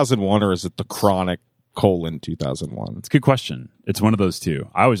 2001 or is it The Chronic : 2001? It's a good question. It's one of those two.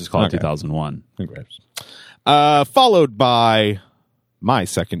 I always just call it 2001. Congrats. Followed by my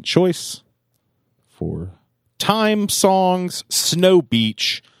second choice for Time Songs, Snow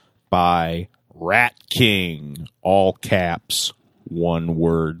Beach by Rat King. All caps, one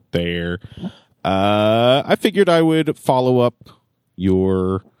word there. I figured I would follow up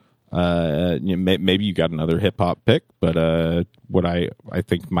your maybe you got another hip hop pick, but what I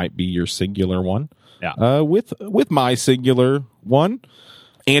think might be your singular one. Yeah. With my singular one,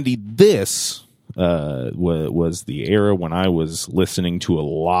 Andy, this was the era when I was listening to a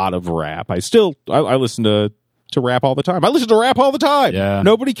lot of rap. I listen to rap all the time. I listen to rap all the time. Yeah.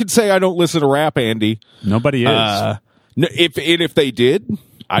 Nobody can say I don't listen to rap, Andy. Nobody is. If they did,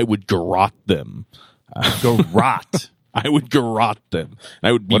 I would garrot them. Garrot. I would garrot them. And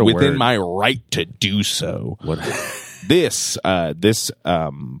I would be within my right to do so. This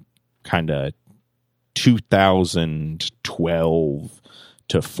kind of 2012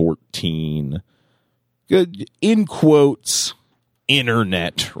 to 14, in quotes,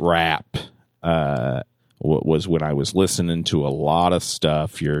 internet rap, was when I was listening to a lot of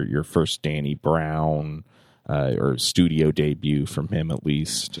stuff. Your first Danny Brown, or studio debut from him at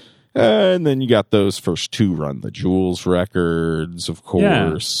least. And then you got those first two Run the Jewels records, of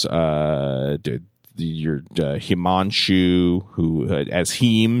course. Yeah. Your Himanshu, who as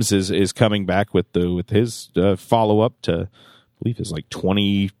Heems is coming back with his follow up to, I believe, his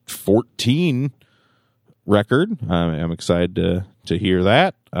 2014 record. I'm excited to hear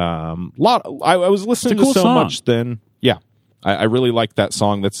that. I was listening to so much then. Yeah, I really like that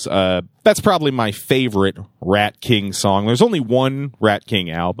song. That's probably my favorite Rat King song. There's only one Rat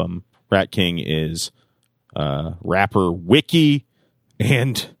King album. Rat King is rapper Wiki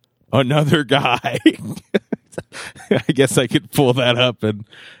and another guy. I guess I could pull that up and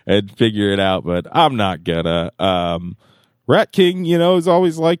figure it out, but I'm not gonna. Rat King, is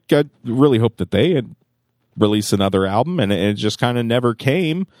always I really hope that they had release another album, and it just kind of never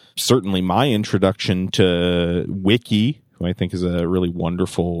came. Certainly my introduction to Wiki, who I think is a really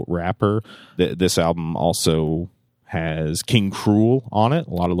wonderful rapper. This album also has King Cruel on it,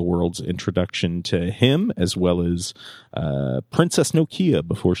 a lot of the world's introduction to him, as well as Princess Nokia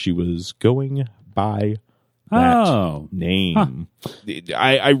before she was going by that name. Huh.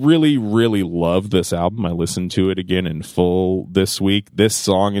 I really, really love this album. I listened to it again in full this week. This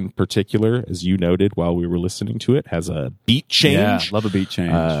song in particular, as you noted while we were listening to it, has a beat change. Yeah, love a beat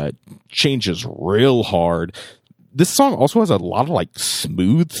change. Changes real hard. This song also has a lot of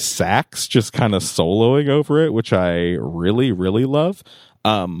smooth sax just kind of soloing over it, which I really, really love.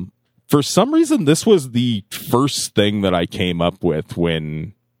 For some reason, this was the first thing that I came up with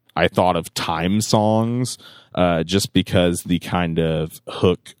when I thought of time songs, just because the kind of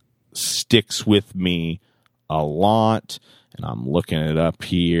hook sticks with me a lot. And I'm looking it up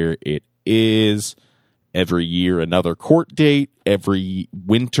here. It is Every Year Another Court Date, Every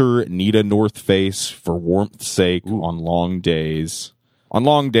Winter Need a North Face for Warmth's Sake. Ooh. On long days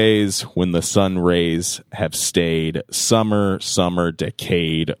when the sun rays have stayed, summer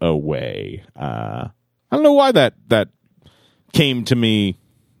decade away. I don't know why that came to me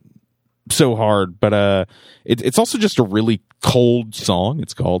so hard, but it's also just a really cold song.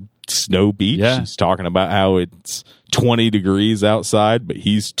 It's called Snow Beach. Yeah. He's talking about how it's 20 degrees outside, but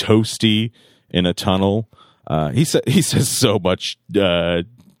he's toasty in a tunnel. He says so much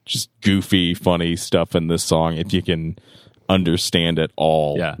just goofy, funny stuff in this song. If you can understand at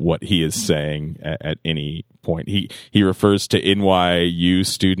all what he is saying at any point, he refers to NYU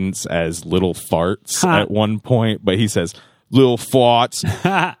students as little farts at one point, but he says little farts.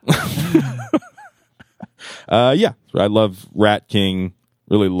 Yeah, I love Rat King.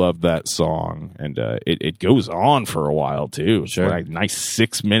 Really love that song, and it goes on for a while too. It's a nice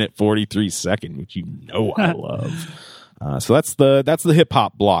 6-minute 43-second, which I love. So that's the hip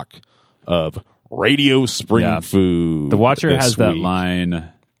hop block of Radio Springfood. Yeah. The Watcher has that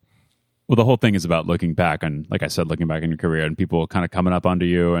line. Well, the whole thing is about looking back on, like I said, looking back on your career and people kind of coming up onto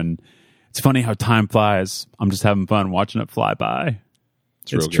you. And it's funny how time flies. I'm just having fun watching it fly by.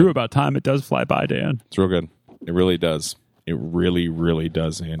 It's true about time. It does fly by, Dan. It's real good. It really does. It really, really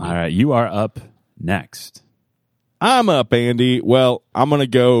does, Andy. All right, you are up next. I'm up, Andy. Well, I'm going to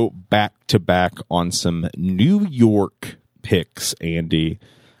go back to back on some New York picks, Andy.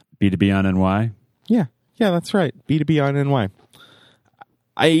 B2B on NY? Yeah, that's right. B2B on NY.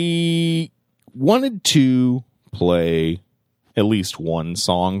 I wanted to play at least one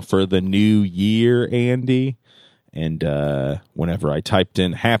song for the new year, Andy. And whenever I typed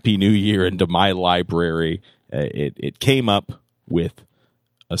in Happy New Year into my library, it came up with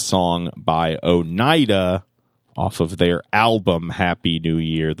a song by Oneida off of their album Happy New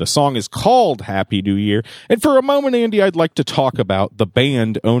Year. The song is called Happy New Year. And for a moment, Andy, I'd like to talk about the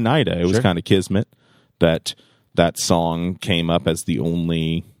band Oneida. It was kind of kismet that song came up as the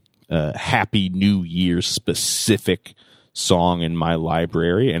only Happy New Year specific song in my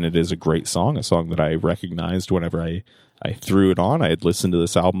library, and it is a great song, a song that I recognized whenever I threw it on. I had listened to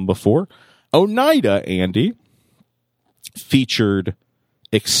this album before. Oneida, Andy, featured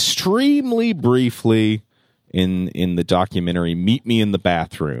extremely briefly in the documentary Meet Me in the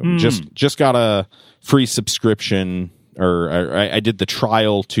Bathroom. Just got a free subscription, or I did the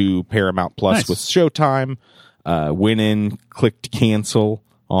trial to Paramount Plus with Showtime. Went in, clicked cancel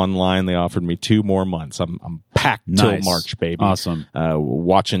online. They offered me 2 more months. I'm packed till March, baby. Awesome.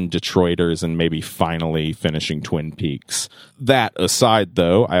 Watching Detroiters and maybe finally finishing Twin Peaks. That aside,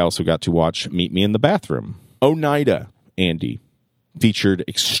 though, I also got to watch Meet Me in the Bathroom. Oneida, Andy, featured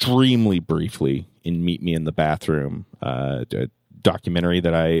extremely briefly in Meet Me in the Bathroom, a documentary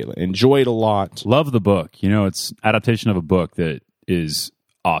that I enjoyed a lot. Love the book. It's adaptation of a book that is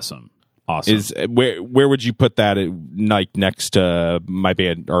awesome. Is where would you put that? Like next to my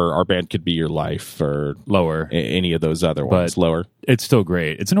band, or Our Band Could Be Your Life, or lower? Any of those other ones? But lower. It's still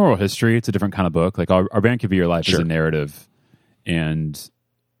great. It's an oral history. It's a different kind of book. Like Our Band Could Be Your Life is a narrative, and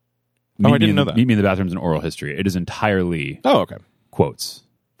I didn't know that. Meet Me in the Bathroom is an oral history. It is entirely quotes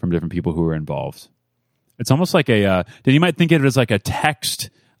from different people who were involved. It's almost like you might think of it as like a text,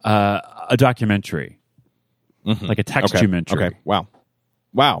 a documentary, like a textumentary. Okay.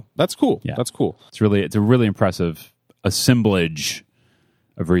 Wow, that's cool. Yeah. That's cool. It's a really impressive assemblage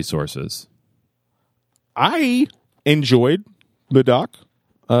of resources. I enjoyed the doc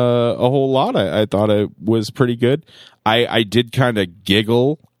a whole lot. I thought it was pretty good. I did kind of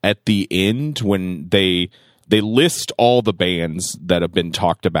giggle at the end when they list all the bands that have been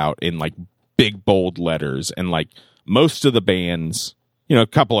talked about in like big bold letters, and like most of the bands, a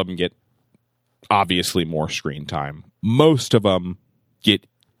couple of them get obviously more screen time. Most of them get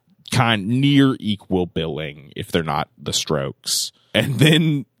kind near equal billing if they're not the Strokes. And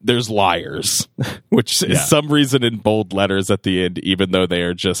then there's Liars, which is some reason in bold letters at the end, even though they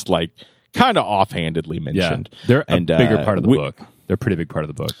are just like kind of offhandedly mentioned. Yeah. They're a bigger part of the book. They're a pretty big part of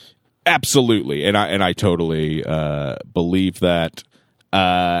the book. Absolutely. And I totally believe that.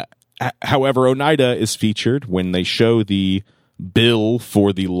 However, Oneida is featured when they show the bill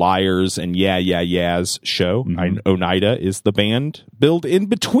for the Liars and Yeah Yeah Yeahs show. Oneida is the band billed in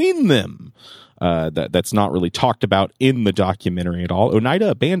between them. That's not really talked about in the documentary at all.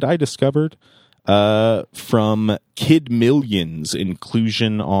 Oneida, a band I discovered from Kid Million's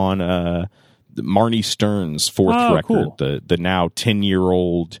inclusion on Marnie Stern's fourth record, the now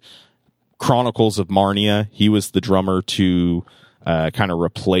 10-year-old Chronicles of Marnia. He was the drummer to kind of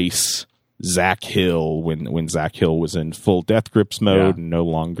replace Zach Hill when Zach Hill was in full Death Grips mode and no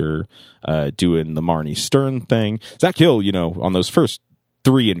longer doing the Marnie Stern thing. Zach Hill, on those first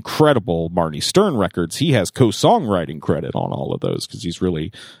 3 incredible Marnie Stern records, he has co-songwriting credit on all of those because he's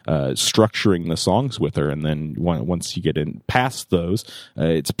really structuring the songs with her. And then once you get in past those,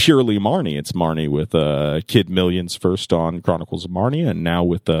 it's purely Marnie. It's Marnie with Kid Millions first on Chronicles of Marnia, and now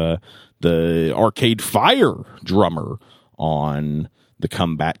with the Arcade Fire drummer on The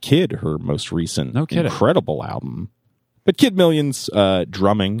Comeback Kid, her most recent incredible album. But Kid Million's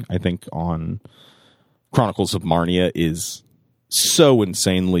drumming, I think, on Chronicles of Marnia is so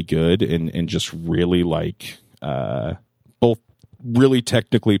insanely good and just really like both really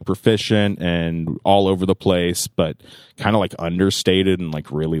technically proficient and all over the place, but kind of like understated and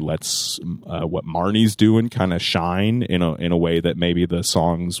like really lets what Marnie's doing kind of shine in a way that maybe the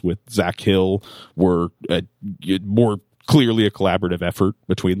songs with Zach Hill were more clearly a collaborative effort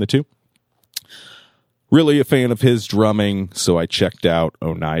between the two. Really a fan of his drumming, so I checked out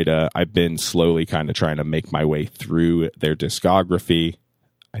Oneida. I've been slowly kind of trying to make my way through their discography.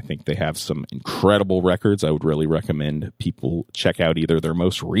 I think they have some incredible records. I would really recommend people check out either their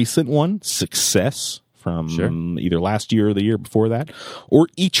most recent one, Success, from either last year or the year before that, or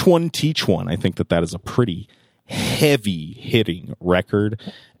Each One Teach One. I think that is a pretty heavy-hitting record.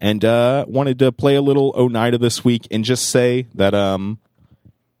 And wanted to play a little Oneida this week and just say that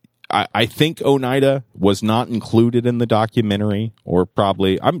I think Oneida was not included in the documentary, or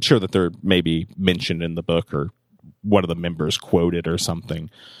probably, I'm sure that they're maybe mentioned in the book or one of the members quoted or something,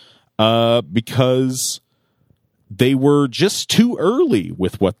 because they were just too early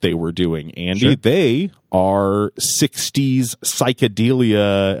with what they were doing, Andy. Sure. They are 60s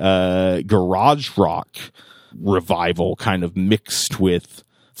psychedelia garage rock revival, kind of mixed with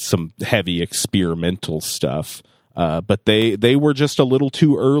some heavy experimental stuff. But they were just a little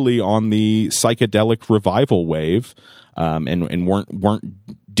too early on the psychedelic revival wave, and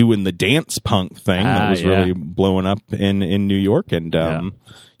weren't doing the dance punk thing that was really blowing up in New York. And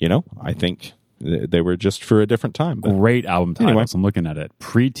I think they were just for a different time. But great album titles. Anyway. I'm looking at it.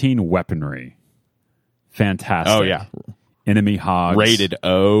 Preteen Weaponry. Fantastic. Oh, yeah. Enemy Hogs. Rated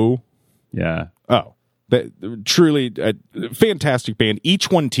O. Yeah. Oh. Truly a fantastic band.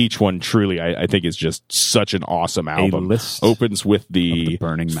 Each One Teach One, truly, I think is just such an awesome album. Opens with the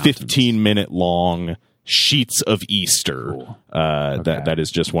 15-minute long Sheets of Easter. Cool. That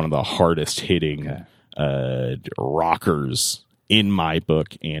is just one of the hardest hitting rockers in my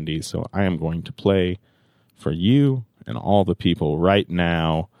book, Andy. So I am going to play for you and all the people right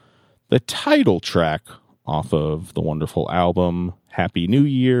now the title track off of the wonderful album Happy New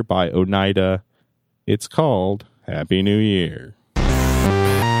Year by Oneida. It's called Happy New Year.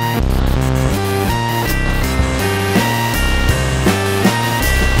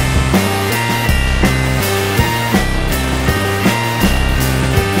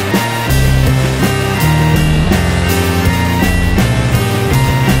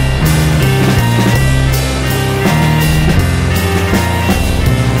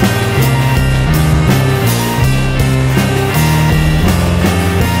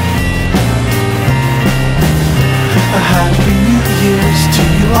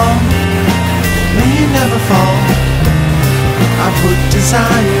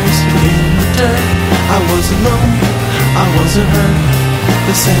 Desires in the dirt. I was alone, I wasn't hurt.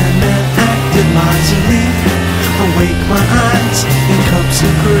 The Sandman acted miserly. Awake my eyes in cups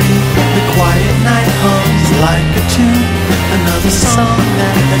of green. The quiet night hums like a tune. Another song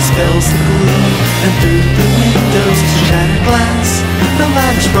that expels the gloom. And through the windows shattered glass, the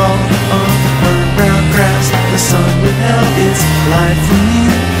light sprawl on the burnt brown grass. The sun withheld its light from me.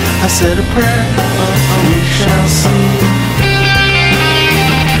 I said a prayer, but we shall see.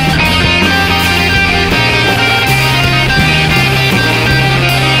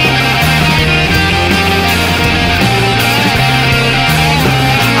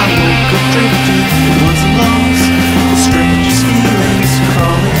 Drifting, it wasn't lost. The strangest feelings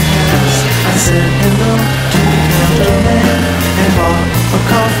crawling past. I said hello to the counterman and bought a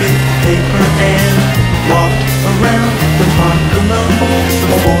coffee, paper, and walked around the park alone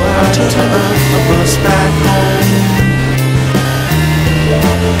before I took a bus back home.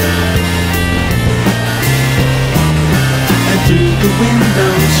 And through the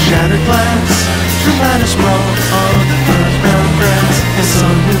windows, shattered glass, the light is brought on the burnt brown grass. The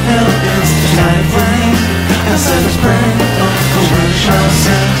sun withheld its light from me. I said a prayer, a word shall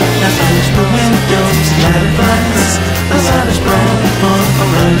send. And through the windows, shattered glass, the light is brought on the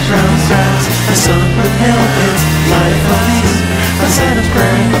burnt brown grass. The sun withheld its light from me. I said a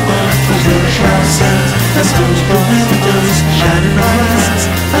prayer, a word shall send. And through the windows, shattered glass,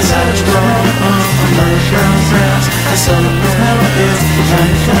 the light is brought on the burnt brown grass. The sun withheld its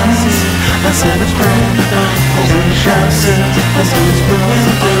light from me. I said a prayer, a word shall send. As through the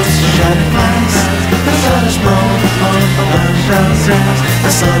windows, shattered glass, the sun is brought on the burnt brown grass.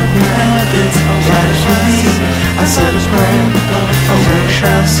 The sun withheld its light from me. I said a prayer, a word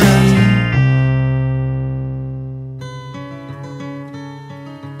shall send.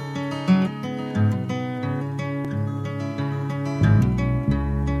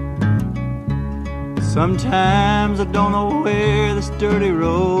 Sometimes I don't know where this dirty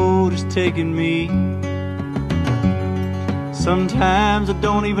road is taking me. Sometimes I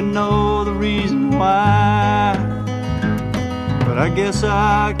don't even know the reason why. But I guess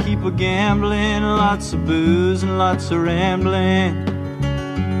I keep a gambling, lots of booze and lots of rambling.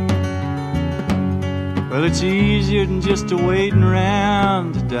 Well, it's easier than just waiting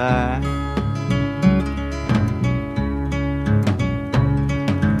around to die.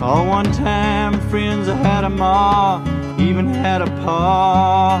 All one time, friends, I had a ma, even had a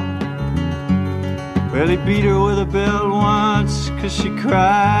pa. Well, he beat her with a belt once 'cause she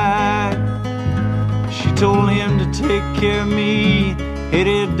cried. She told him to take care of me,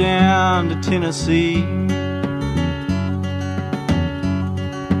 headed down to Tennessee.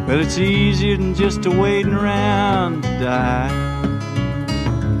 Well, it's easier than just waiting around to die.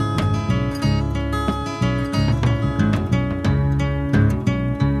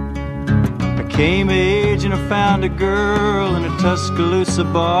 Came of age and I found a girl in a Tuscaloosa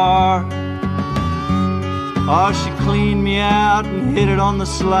bar. Oh, she cleaned me out and hit it on the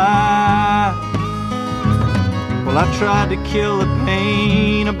sly. Well, I tried to kill the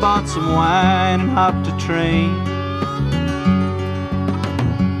pain. I bought some wine and hopped a train.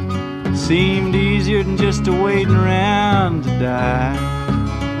 Seemed easier than just waiting around to die.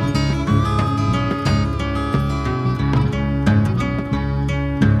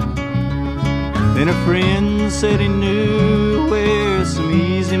 Then a friend said he knew where some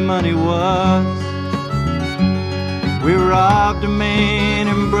easy money was. We robbed a man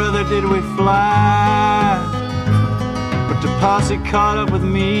and brother did we fly. But the posse caught up with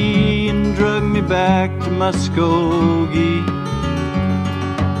me and drug me back to Muskogee.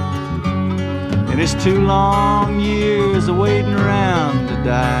 And it's 2 long years of waiting around to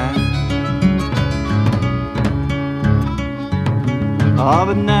die. Oh,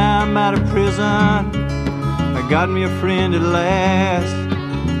 but now I'm out of prison. I got me a friend at last.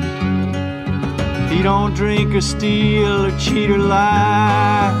 He don't drink or steal or cheat or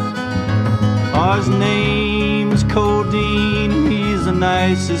lie. Oh, his name's Codeine, and he's the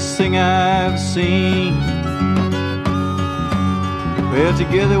nicest thing I've seen. Well,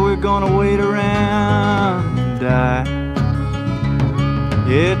 together we're gonna wait around and die.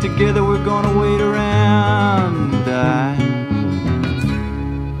 Yeah, together we're gonna wait around and die.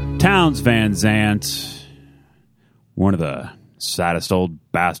 Townes Van Zandt, one of the saddest old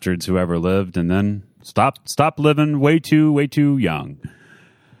bastards who ever lived, and then stopped living way too young.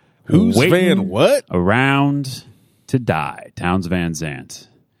 Who's Van what? Around to die. Townes Van Zandt.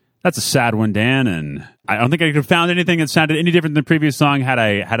 That's a sad one, Dan, and I don't think I could have found anything that sounded any different than the previous song had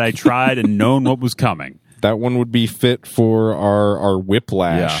I tried and known what was coming. That one would be fit for our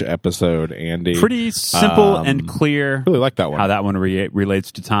Whiplash episode, Andy. Pretty simple and clear. Really like that one. How that one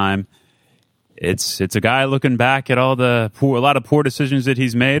relates to time. It's a guy looking back at a lot of poor decisions that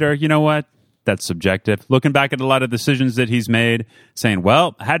he's made, or you know what? That's subjective. Looking back at a lot of decisions that he's made, saying,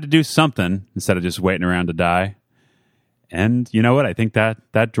 well, I had to do something instead of just waiting around to die. And you know what? I think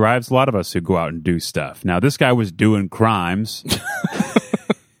that drives a lot of us who go out and do stuff. Now, this guy was doing crimes,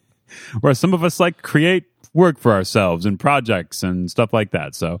 whereas some of us create work for ourselves and projects and stuff like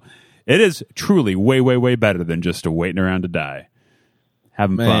that. So it is truly way, way, way better than just waiting around to die.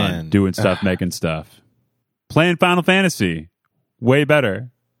 Having fun, doing stuff, making stuff. Playing Final Fantasy, way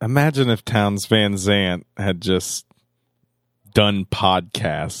better. Imagine if Townes Van Zandt had just done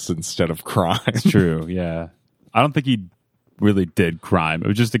podcasts instead of crime. It's true, yeah. I don't think he really did crime. It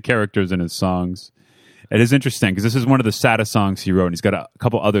was just the characters in his songs. It is interesting because this is one of the saddest songs he wrote, and he's got a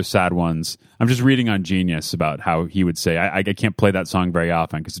couple other sad ones. I'm just reading on Genius about how he would say, I can't play that song very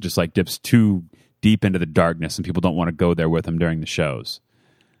often because it just dips too deep into the darkness and people don't want to go there with him during the shows.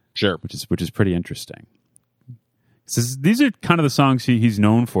 Sure. Which is pretty interesting. These are kind of the songs he's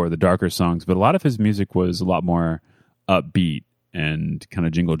known for, the darker songs, but a lot of his music was a lot more upbeat and kind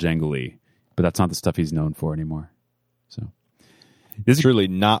of jingle-jangly, but that's not the stuff he's known for anymore. So This truly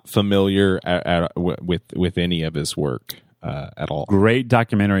not familiar with any of his work at all. Great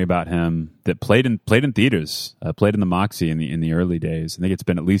documentary about him that played in theaters, played in the Moxie in the early days. I think it's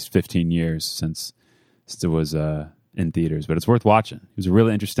been at least 15 years since it was in theaters, but it's worth watching. He was a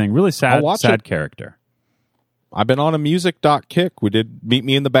really interesting, really sad character. I've been on a music doc kick. We did Meet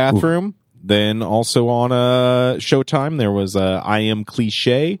Me in the Bathroom. Ooh. Then also on Showtime, there was I Am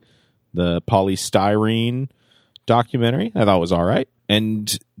Cliche, the polystyrene documentary. I thought was all right. And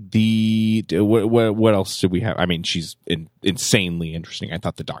what else did we have? I mean, she's insanely interesting. I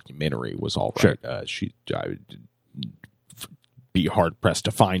thought the documentary was all right. Sure. I would be hard pressed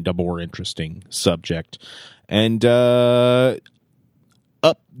to find a more interesting subject. And The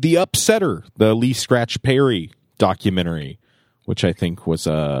Upsetter, the Lee Scratch Perry documentary, which I think was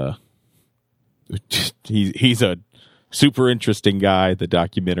he's a super interesting guy. The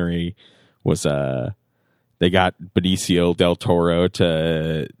documentary was they got Benicio del Toro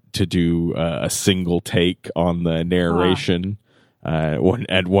to do a single take on the narration.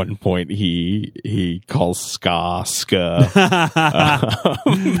 At one point he calls ska.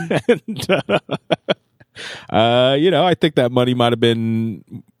 I think that money might have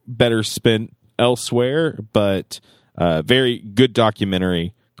been better spent elsewhere, but very good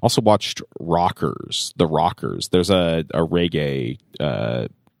documentary. Also watched The Rockers. There's a reggae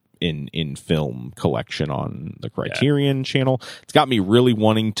in film collection on the Criterion channel. It's got me really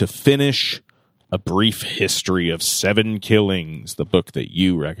wanting to finish A Brief History of Seven Killings, the book that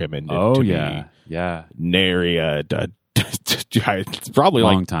you recommended to me. Yeah. Nary probably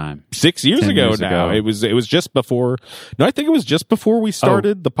long time. 6 years ago now. It was just before. No, I think it was just before we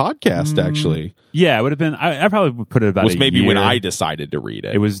started the podcast. Actually, yeah, it would have been. I probably would put it about. It was maybe when I decided to read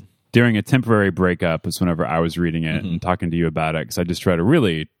it. It was during a temporary breakup. Was whenever I was reading it and talking to you about it because I just read a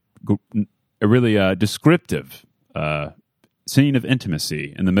really descriptive scene of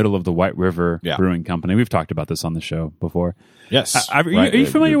intimacy in the middle of the White River Brewing Company. We've talked about this on the show before. Yes. Are you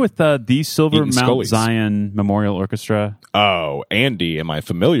familiar with the Silver Mount Zion Memorial Orchestra? Oh, Andy, am I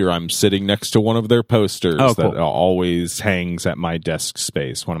familiar? I'm sitting next to one of their posters that always hangs at my desk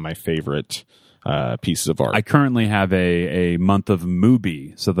space. One of my favorite pieces of art. I currently have a month of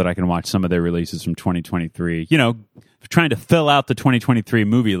Mubi so that I can watch some of their releases from 2023. You know, trying to fill out the 2023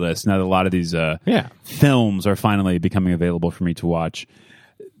 movie list now that a lot of these films are finally becoming available for me to watch.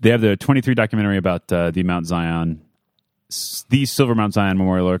 They have the 23 documentary about the Silver Mount Zion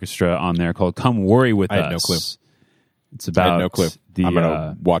Memorial Orchestra on there called "Come Worry with Us." I had no clue. It's about I had no clue. I'm going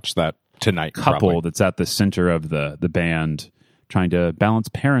to watch that tonight. Couple that's at the center of the band, trying to balance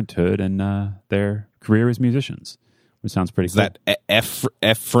parenthood and their career as musicians, which sounds pretty cool. Is that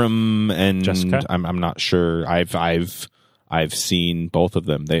Ephraim and Jessica? I'm not sure. I've seen both of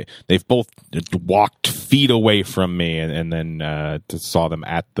them. They've both walked feet away from me and then saw them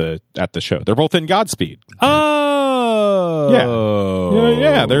at the show. They're both in Godspeed. Oh,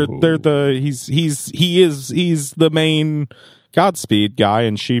 yeah. They're he's the main Godspeed guy,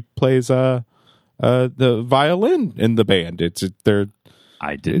 and she plays the violin in the band.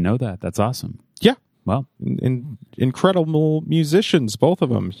 I didn't know that. That's awesome. Yeah. Well, incredible musicians, both of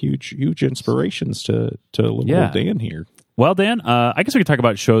them. Huge inspirations to little Dan here. Well, Dan, I guess we could talk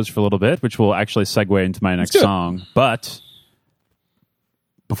about shows for a little bit, which will actually segue into my next song. But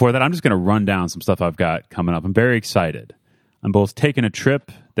before that, I'm just going to run down some stuff I've got coming up. I'm very excited. I'm both taking a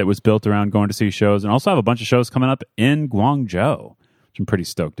trip that was built around going to see shows, and also have a bunch of shows coming up in Guangzhou, which I'm pretty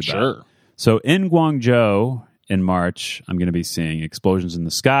stoked about. Sure. So in Guangzhou in March, I'm going to be seeing Explosions in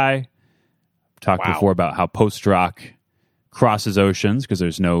the Sky. I've talked before about how post-rock crosses oceans because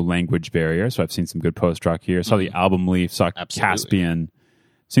there's no language barrier. So I've seen some good post-rock here. Saw the Album Leaf, saw Caspian,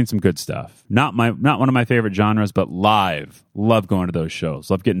 seen some good stuff. Not one of my favorite genres, but live. Love going to those shows.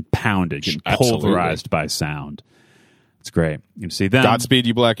 Love getting pounded, getting pulverized by sound. It's great. You can see them. Godspeed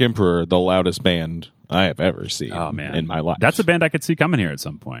You Black Emperor, the loudest band I have ever seen in my life. That's a band I could see coming here at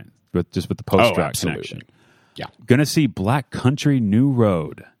some point, with the post-rock connection. Yeah. Gonna see Black Country New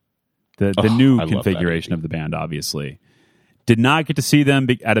Road, the new configuration of the band, obviously. Did not get to see them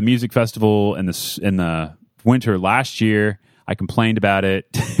at a music festival in the winter last year. I complained about it.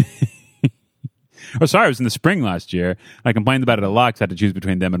 It was in the spring last year. I complained about it a lot because I had to choose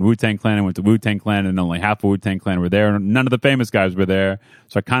between them and Wu-Tang Clan. I went to Wu-Tang Clan and only half of Wu-Tang Clan were there. None of the famous guys were there.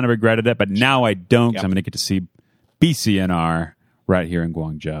 So I kind of regretted it, but now I don't because I'm going to get to see BCNR right here in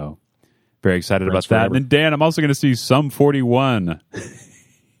Guangzhou. Very excited about that. And then, Dan, I'm also going to see Sum 41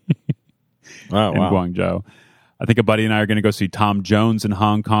 in Guangzhou. I think a buddy and I are going to go see Tom Jones in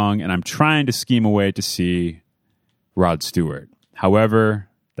Hong Kong, and I'm trying to scheme a way to see Rod Stewart. However,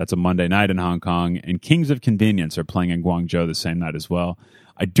 that's a Monday night in Hong Kong, and Kings of Convenience are playing in Guangzhou the same night as well.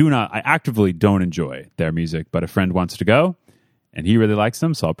 I actively don't enjoy their music, but a friend wants to go, and he really likes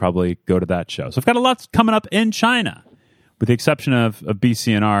them, so I'll probably go to that show. So I've got a lot coming up in China, with the exception of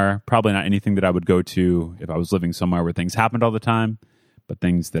BCNR, probably not anything that I would go to if I was living somewhere where things happened all the time, but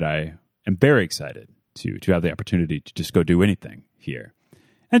things that I am very excited to have the opportunity to just go do anything here.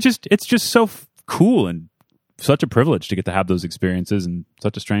 And it's just so cool and such a privilege to get to have those experiences and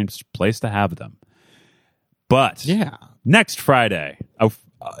such a strange place to have them. But next Friday,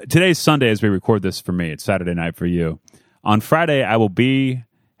 today's Sunday as we record this for me. It's Saturday night for you. On Friday, I will be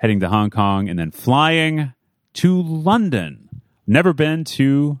heading to Hong Kong and then flying to London. Never been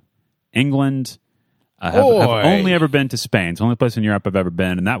to England. I've only ever been to Spain. It's the only place in Europe I've ever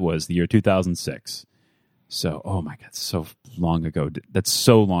been, and that was the year 2006. So, oh my God, so long ago. That's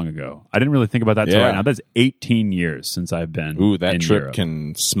so long ago. I didn't really think about that until right now. That's 18 years since I've been that in trip Europe.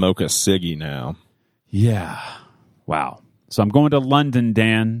 Can smoke a ciggy now. Yeah. Wow. So I'm going to London,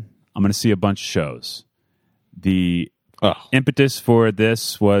 Dan. I'm going to see a bunch of shows. The impetus for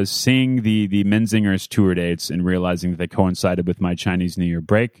this was seeing the Menzingers tour dates and realizing that they coincided with my Chinese New Year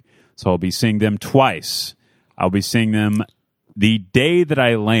break. So I'll be seeing them twice. I'll be seeing them the day that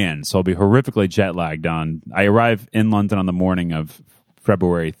I land, so I'll be horrifically jet lagged I arrive in London on the morning of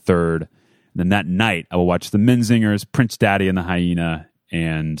February 3rd. And then that night, I will watch the Menzingers, Prince Daddy and the Hyena,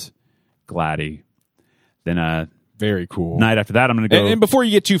 and Gladdy. Then very cool. Night after that, I'm going to go. And before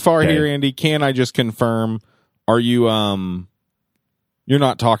you get too far here, Andy, can I just confirm, are you, you're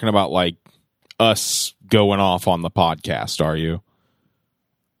not talking about like us going off on the podcast, are you?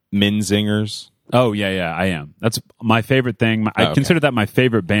 Menzingers? Oh, yeah, I am. That's my favorite thing. I consider that my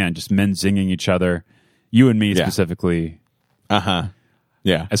favorite band, just men zinging each other. You and me specifically. Yeah.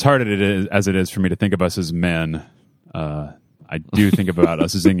 As hard as it is for me to think of us as men, I do think about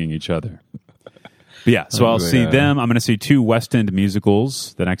us zinging each other. But yeah, so I'll see them. I'm going to see 2 West End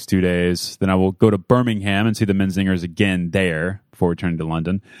musicals the next 2 days. Then I will go to Birmingham and see the Menzingers again there before returning to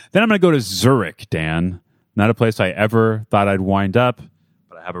London. Then I'm going to go to Zurich, Dan. Not a place I ever thought I'd wind up,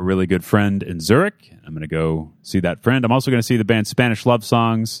 but I have a really good friend in Zurich. I'm going to go see that friend. I'm also going to see the band Spanish Love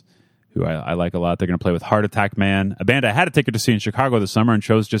Songs, who I like a lot. They're going to play with Heart Attack Man, a band I had a ticket to see in Chicago this summer and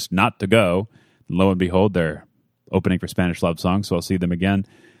chose just not to go. And lo and behold, they're opening for Spanish Love Songs, so I'll see them again.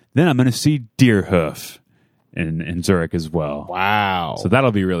 Then I'm going to see Deerhoof in Zurich as well. Wow. So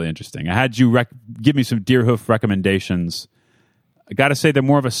that'll be really interesting. I had you give me some Deerhoof recommendations. I got to say they're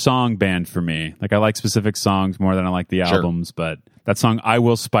more of a song band for me. Like I like specific songs more than I like the albums, but that song "I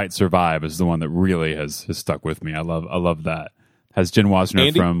Will Spite Survive" is the one that really has stuck with me. I love that. Has Jen Wasner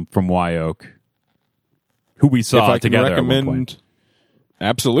Andy? from Wyoke, who we saw together at one point.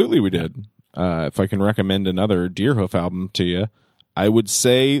 Absolutely, we did. If I can recommend another Deerhoof album to you, I would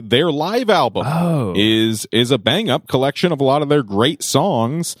say their live album is a bang-up collection of a lot of their great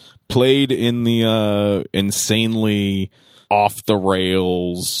songs played in the insanely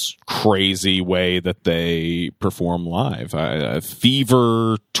off-the-rails, crazy way that they perform live.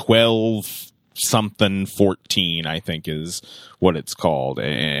 Fever 12-something-14, I think, is what it's called.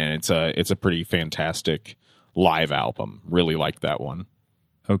 And it's a pretty fantastic live album. Really like that one.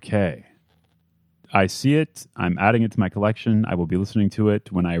 Okay. I see it. I'm adding it to my collection. I will be listening to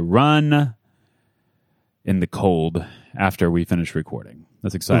it when I run in the cold after we finish recording.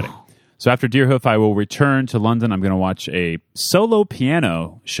 That's exciting. So after Deerhoof, I will return to London. I'm going to watch a solo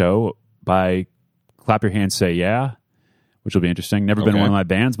piano show by Clap Your Hands, Say Yeah, which will be interesting. Never been in one of my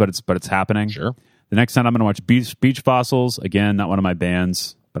bands, but it's happening. Sure. The next time I'm going to watch Beach Fossils. Again, not one of my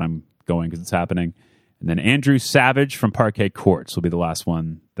bands, but I'm going because it's happening. And then Andrew Savage from Parquet Courts will be the last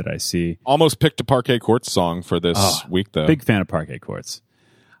one that I see. Almost picked a Parquet Courts song for this week, though. Big fan of Parquet Courts.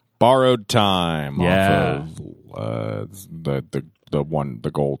 Borrowed Time off of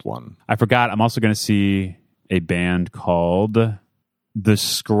the gold one. I forgot. I'm also going to see a band called The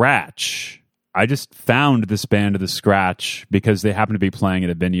Scratch. I just found this band, The Scratch, because they happen to be playing at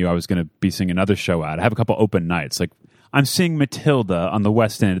a venue I was going to be seeing another show at. I have a couple open nights. Like, I'm seeing Matilda on the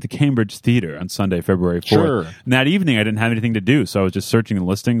West End at the Cambridge Theatre on Sunday, February 4th. Sure. And that evening, I didn't have anything to do, so I was just searching the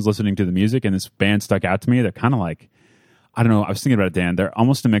listings, listening to the music, and this band stuck out to me. They're kind of like, I don't know, I was thinking about it, Dan. They're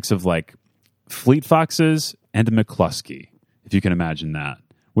almost a mix of like Fleet Foxes and a McCluskey, if you can imagine that,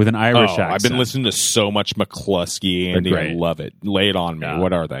 with an Irish accent. I've been listening to so much McCluskey, Andy. I love it. Lay it on me. Yeah.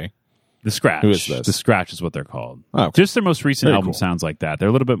 What are they? The Scratch. Who is this? The Scratch is what they're called. Oh, okay. Just their most recent Very album cool. sounds like that. They're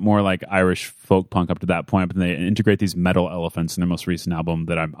a little bit more like Irish folk punk up to that point, but then they integrate these metal elephants in their most recent album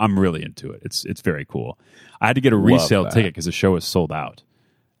that I'm really into it. It's very cool. I had to get a resale ticket because the show is sold out,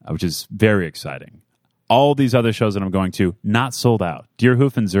 which is very exciting. All these other shows that I'm going to, not sold out.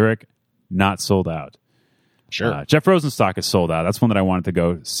 Deerhoof and Zurich, not sold out. Sure. Jeff Rosenstock is sold out. That's one that I wanted to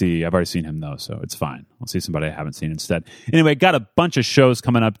go see. I've already seen him, though, so it's fine. I'll see somebody I haven't seen instead. Anyway, got a bunch of shows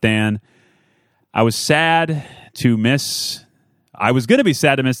coming up, Dan. I was sad to miss... I was going to be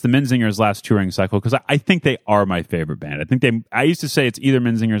sad to miss the Menzingers' last touring cycle because I think they are my favorite band. I used to say it's either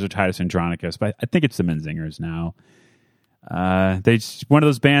Menzingers or Titus Andronicus, but I think it's the Menzingers now. They one of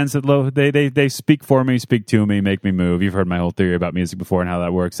those bands that they speak for me, speak to me, make me move. You've heard my whole theory about music before and how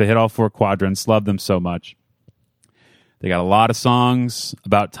that works. They hit all 4 quadrants. Love them so much. They got a lot of songs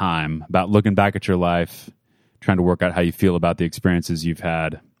about time, about looking back at your life, trying to work out how you feel about the experiences you've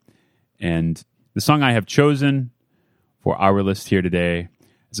had. And the song I have chosen for our list here today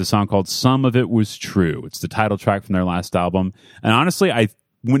is a song called Some of It Was True. It's the title track from their last album. And honestly,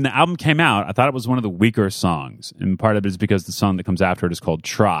 when the album came out, I thought it was one of the weaker songs. And part of it is because the song that comes after it is called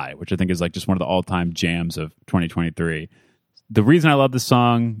Try, which I think is like just one of the all-time jams of 2023. The reason I love this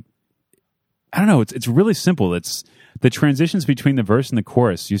song, I don't know, it's really simple. It's the transitions between the verse and the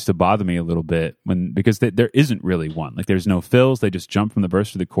chorus used to bother me a little bit because there isn't really one. Like there's no fills. They just jump from the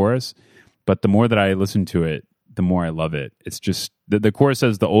verse to the chorus. But the more that I listen to it, the more I love it. It's just, the chorus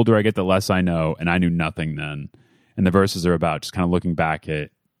says, the older I get, the less I know, and I knew nothing then. And the verses are about just kind of looking back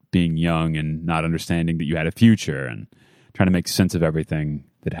at being young and not understanding that you had a future and trying to make sense of everything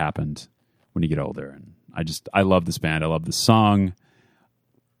that happened when you get older. And I love this band. I love this song.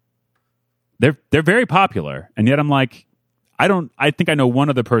 They're very popular, and yet I'm like, I think I know one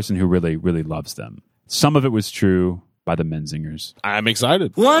other person who really, really loves them. Some of It Was True by the Menzingers. I'm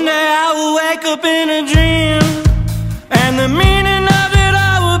excited. One day I will wake up in a dream, and the meaning of it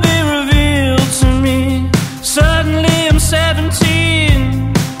all will be revealed to me. Suddenly I'm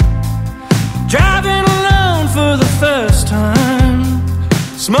 17, driving alone for the first time,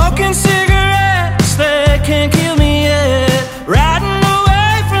 smoking cigarettes that can't kill me yet, riding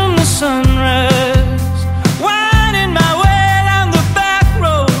away from the sunrise.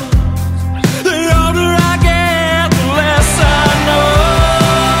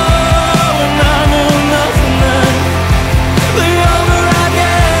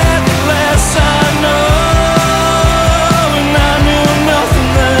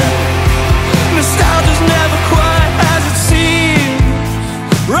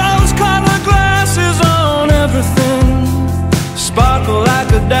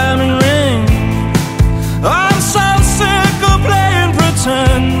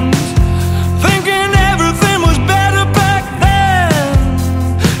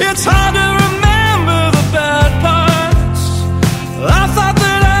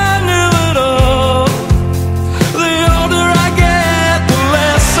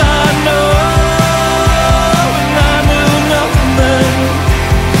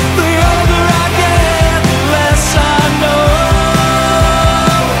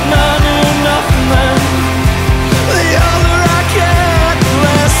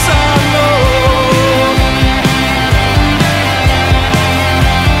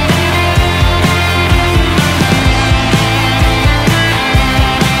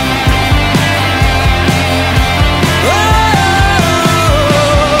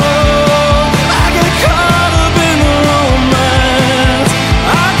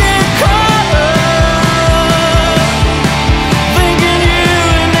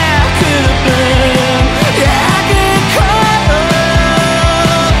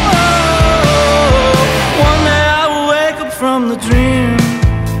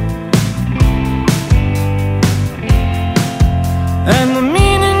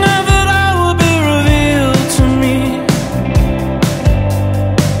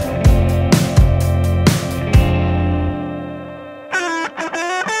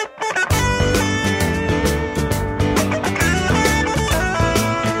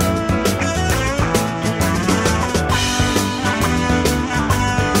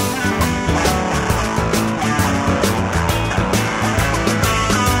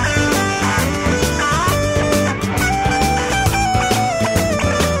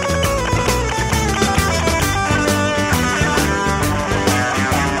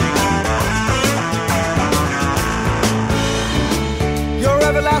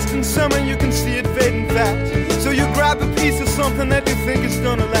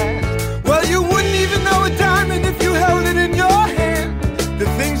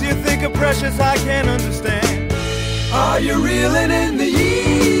 precious I can't understand. Are you reeling in the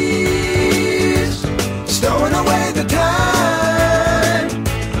years, stowing away the time?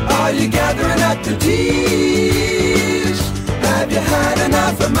 Are you gathering up the tears? Have you had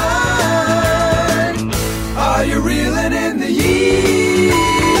enough of mine? Are you reeling in the years,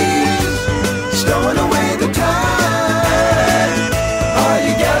 stowing away the time? Are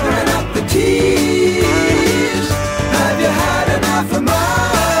you gathering up the tears? Have you had enough of mine?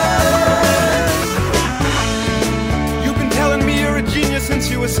 You've been telling me you're a genius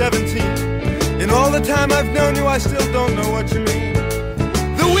since you were 17. In all the time I've known you, I still don't know what you mean.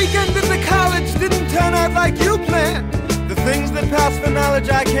 The weekend at the college didn't turn out like you planned. The things that pass for knowledge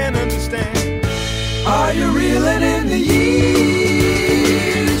I can't understand. Are you reeling in the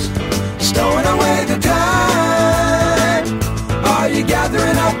years, stowing away the time? Are you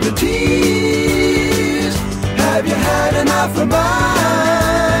gathering up the tears? Have you had enough of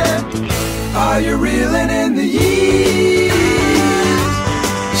mine? Are you reeling in the years,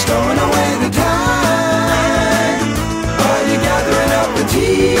 stowing away the time? Are you gathering up the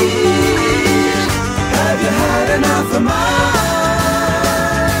tears? Have you had enough of mine?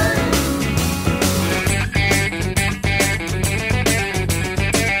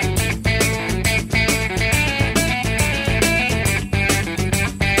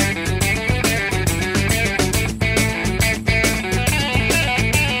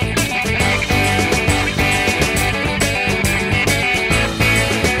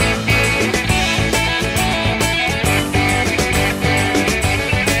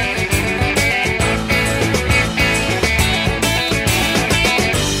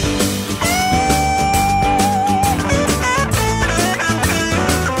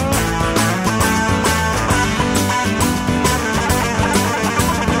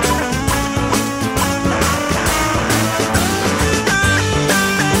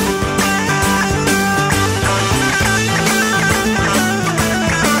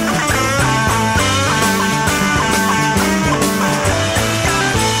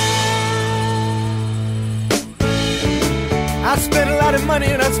 I spent a lot of money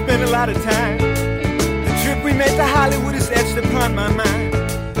and I spent a lot of time. The trip we made to Hollywood is etched upon my mind.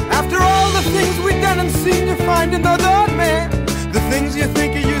 After all the things we've done and seen, you find another man. The things you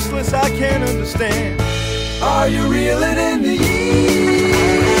think are useless, I can't understand. Are you reeling in the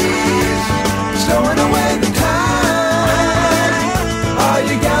years, stowing away the time? Are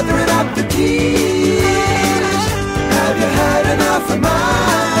you gathering up the tears? Have you had enough of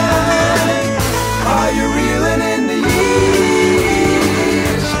mine? Are you reeling in the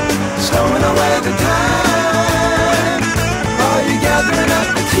years, stowing away the time? Are you gathering up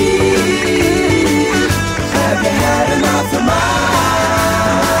the tears? Have you had enough of mine?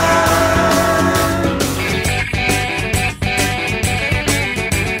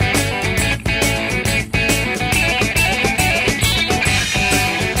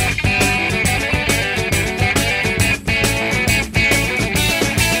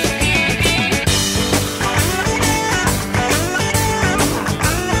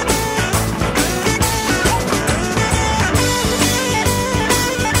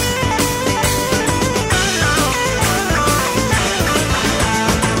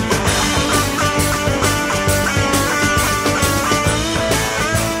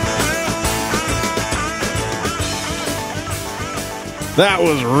 That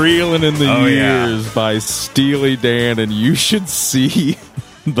was Reeling in the Years by Steely Dan, and you should see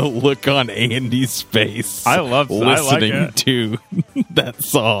the look on Andy's face. I love listening to that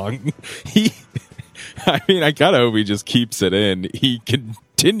song. I mean, I kind of hope he just keeps it in. He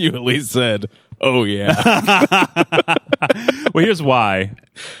continually said, "Oh yeah." Well, here's why.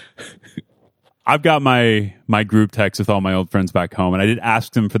 I've got my group text with all my old friends back home, and I did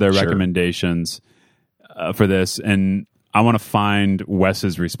ask them for their recommendations for this, and I want to find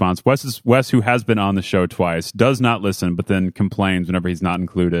Wes's response. Wes, who has been on the show twice, does not listen, but then complains whenever he's not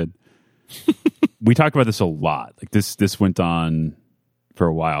included. We talk about this a lot. Like this went on for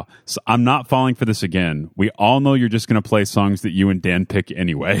a while. So I'm not falling for this again. We all know you're just going to play songs that you and Dan pick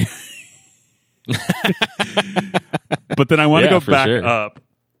anyway. But then I want to go back up,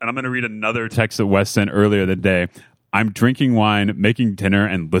 and I'm going to read another text that Wes sent earlier that day. I'm drinking wine, making dinner,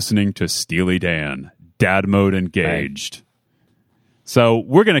 and listening to Steely Dan. Dad mode engaged. Right. So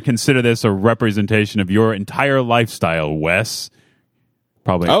we're going to consider this a representation of your entire lifestyle, Wes.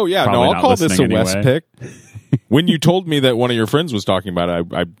 Probably. Oh yeah, probably no, I'll call this a anyway. Wes pick. When you told me that one of your friends was talking about it,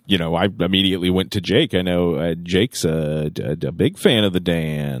 I immediately went to Jake. I know Jake's a big fan of the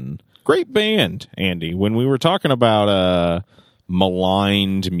Dan. Great band, Andy. When we were talking about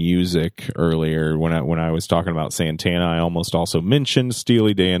maligned music earlier. When I was talking about Santana, I almost also mentioned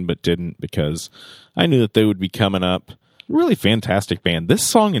Steely Dan, but didn't, because I knew that they would be coming up. Really fantastic band. This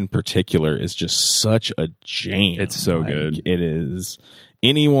song in particular is just such a jam. It's so good. It is.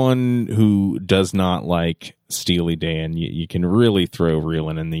 Anyone who does not like Steely Dan, you can really throw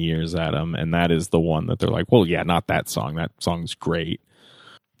Reelin' in the Years at them, and that is the one that they're like, well, yeah, not that song. That song's great.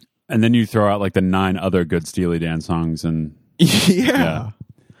 And then you throw out like the 9 other good Steely Dan songs, and yeah.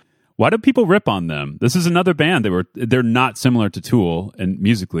 Why do people rip on them? This is another band they're not similar to Tool and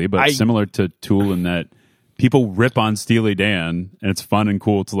musically, but similar to Tool in that people rip on Steely Dan, and it's fun and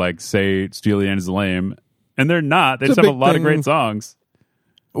cool to like say Steely Dan is lame, and they're not. They just have a lot of great songs.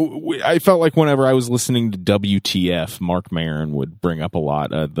 I felt like whenever I was listening to WTF, Mark Maron would bring up a lot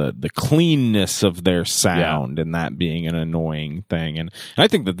the cleanness of their sound, and that being an annoying thing. And I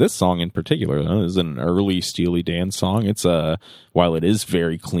think that this song in particular is an early Steely Dan song. It's while it is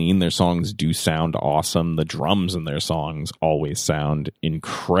very clean, their songs do sound awesome. The drums in their songs always sound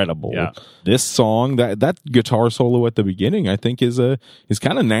incredible. Yeah. This song, that guitar solo at the beginning, I think is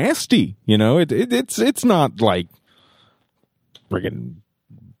kind of nasty. You know, it's not like friggin'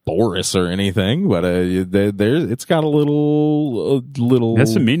 Boris or anything, but it's got a little.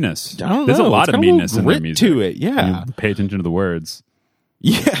 There's some meanness. I don't know. There's a lot of meanness in their music to it. Yeah, you pay attention to the words.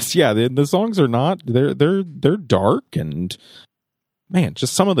 Yes, yeah. The songs are not. They're dark, and man,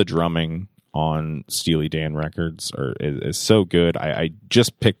 just some of the drumming on Steely Dan records is so good. I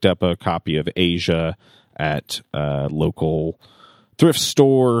just picked up a copy of Asia at a local thrift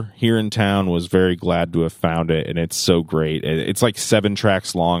store here in town. Was very glad to have found it, and it's so great. It's like 7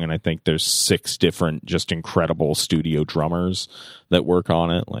 tracks long, and I think there's 6 different just incredible studio drummers that work on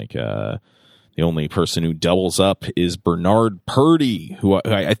it. Like the only person who doubles up is Bernard Purdy, who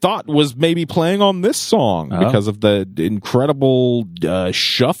I thought was maybe playing on this song because of the incredible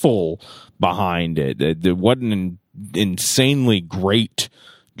shuffle behind it. What an insanely great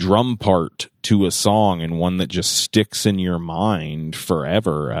drum part to a song, and one that just sticks in your mind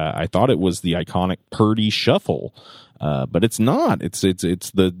forever. I thought it was the iconic Purdy shuffle, but it's not. It's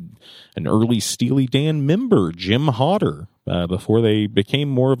an early Steely Dan member, Jim Hodder, before they became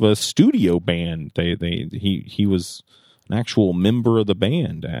more of a studio band. He was an actual member of the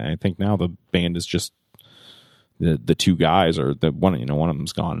band. I think now the band is just the 2 guys, or the one. One of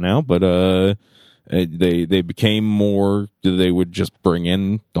them's gone now, but they became more. They would just bring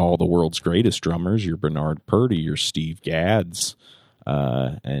in all the world's greatest drummers, your Bernard Purdy, your Steve Gads,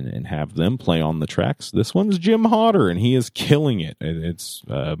 and have them play on the tracks. This one's Jim Hodder, and he is killing it. It's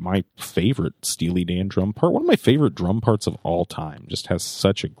my favorite Steely Dan drum part. One of my favorite drum parts of all time. Just has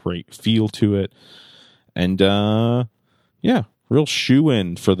such a great feel to it, and real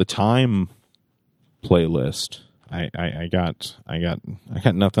shoe-in for the Time playlist. I got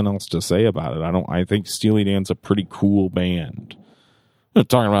nothing else to say about it. I think Steely Dan's a pretty cool band. I'm not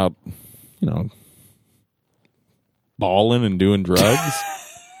talking about, balling and doing drugs.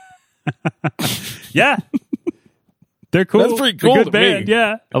 Yeah. They're cool. That's pretty cool. They're a to good band. me.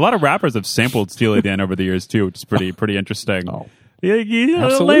 Yeah. A lot of rappers have sampled Steely Dan over the years too, which is pretty interesting. Oh.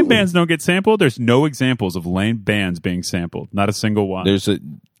 Lame bands don't get sampled. There's no examples of lame bands being sampled. Not a single one.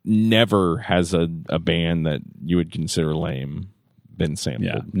 Never has a band that you would consider lame been sampled.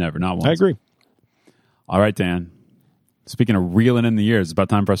 Yeah, never. Not once. I agree. All right, Dan. Speaking of reeling in the years, it's about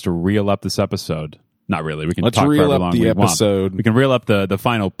time for us to reel up this episode. Not really. We can Let's talk reel for up long the we episode. Want. We can reel up the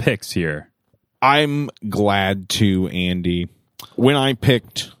final picks here. I'm glad to, Andy. When I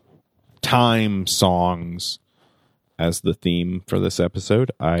picked Time songs as the theme for this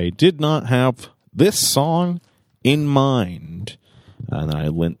episode, I did not have this song in mind. And then I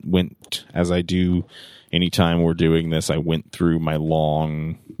went, as I do anytime we're doing this, I went through my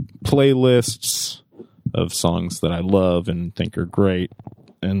long playlists of songs that I love and think are great,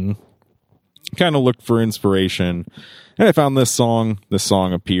 and kind of looked for inspiration. And I found this song. This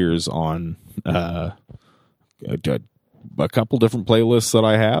song appears on a couple different playlists that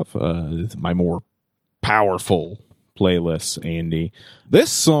I have. My more powerful playlists, Andy.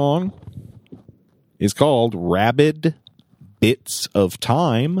 This song is called Rabid Bits of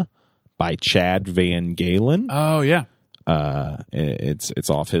Time by Chad Van Galen. Oh, yeah. It's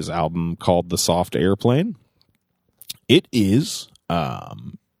off his album called The Soft Airplane. It is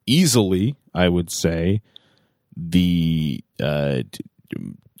easily, I would say, the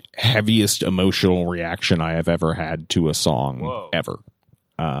heaviest emotional reaction I have ever had to a song ever.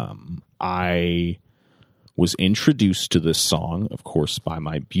 I was introduced to this song, of course, by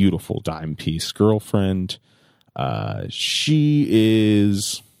my beautiful dime piece girlfriend. She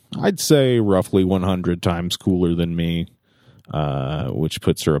is, I'd say, roughly 100 times cooler than me. which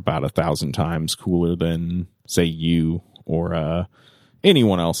puts her about 1,000 times cooler than, say, you or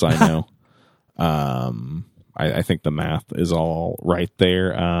anyone else I know. I think the math is all right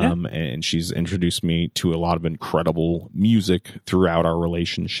there. And she's introduced me to a lot of incredible music throughout our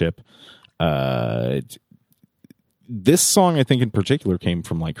relationship. This song, I think in particular, came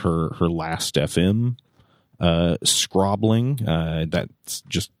from like her Last FM scrobbling. That's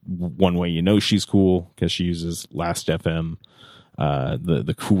just one way you know she's cool, because she uses Last FM,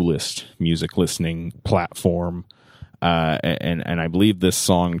 the coolest music listening platform. And I believe this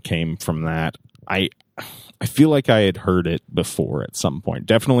song came from that. I feel like I had heard it before at some point.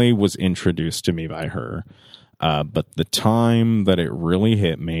 Definitely was introduced to me by her. But the time that it really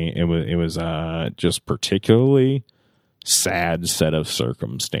hit me, it was just particularly sad set of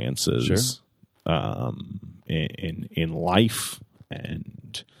circumstances. Sure. In life,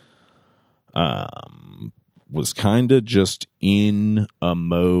 and was kind of just in a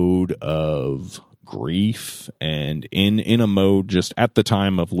mode of grief, and in a mode just at the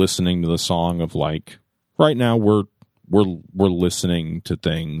time of listening to the song of like, right now we're listening to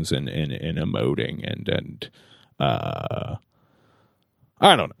things and emoting and I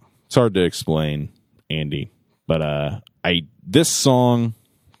don't know. It's hard to explain, Andy, but this song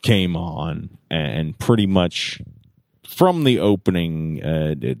came on, and pretty much from the opening,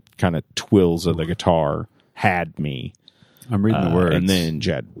 it kind of twills of the guitar had me. I'm reading the words. And then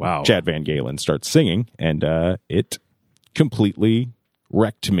Chad Van Galen starts singing, and it completely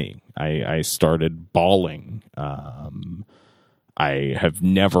wrecked me. I started bawling. I have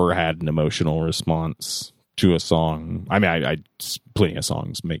never had an emotional response to a song. I mean, plenty of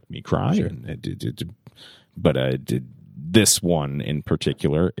songs make me cry, sure. But this one in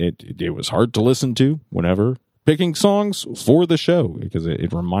particular, it was hard to listen to whenever picking songs for the show, because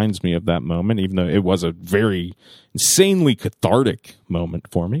it reminds me of that moment, even though it was a very insanely cathartic moment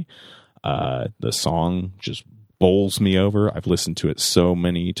for me. The song just bowls me over. I've listened to it so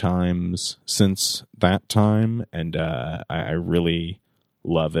many times since that time, and I really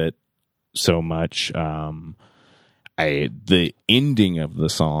love it so much. The ending of the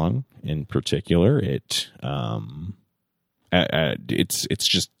song in particular, it's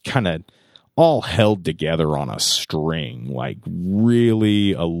just kind of all held together on a string, like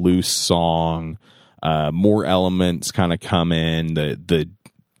really a loose song. More elements kind of come in. The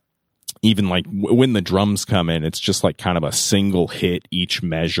even like when the drums come in, it's just like kind of a single hit each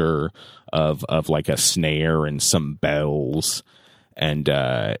measure of like a snare and some bells, and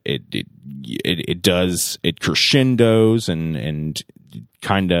it crescendos and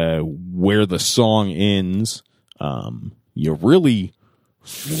kind of where the song ends. You really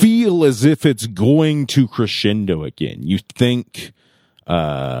feel as if it's going to crescendo again. You think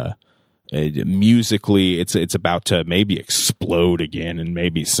musically it's about to maybe explode again, and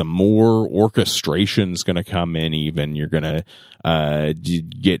maybe some more orchestration's going to come in. Even you're going to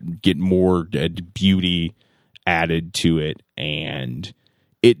get more beauty added to it, and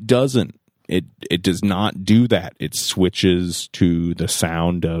it doesn't. It does not do that. It switches to the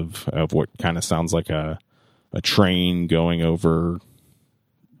sound of what kind of sounds like a train going over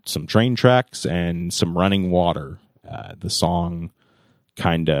some train tracks and some running water. The song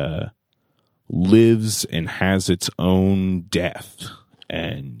kind of lives and has its own death,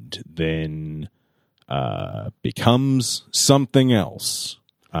 and then becomes something else.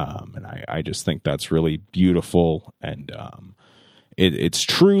 And I just think that's really beautiful, and it's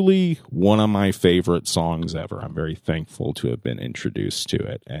truly one of my favorite songs ever. I'm very thankful to have been introduced to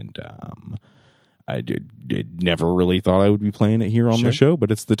it, and I never really thought I would be playing it here on the show,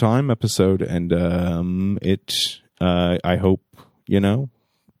 but it's the time episode, and I hope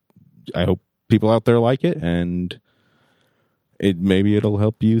people out there like it, and maybe it'll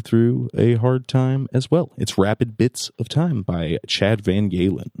help you through a hard time as well. It's Rapid Bits of Time by Chad Van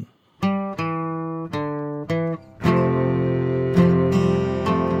Galen.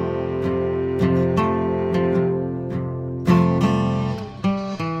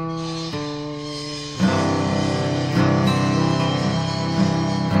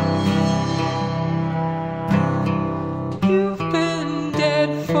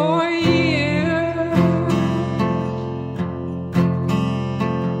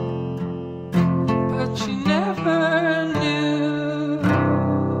 But you never knew.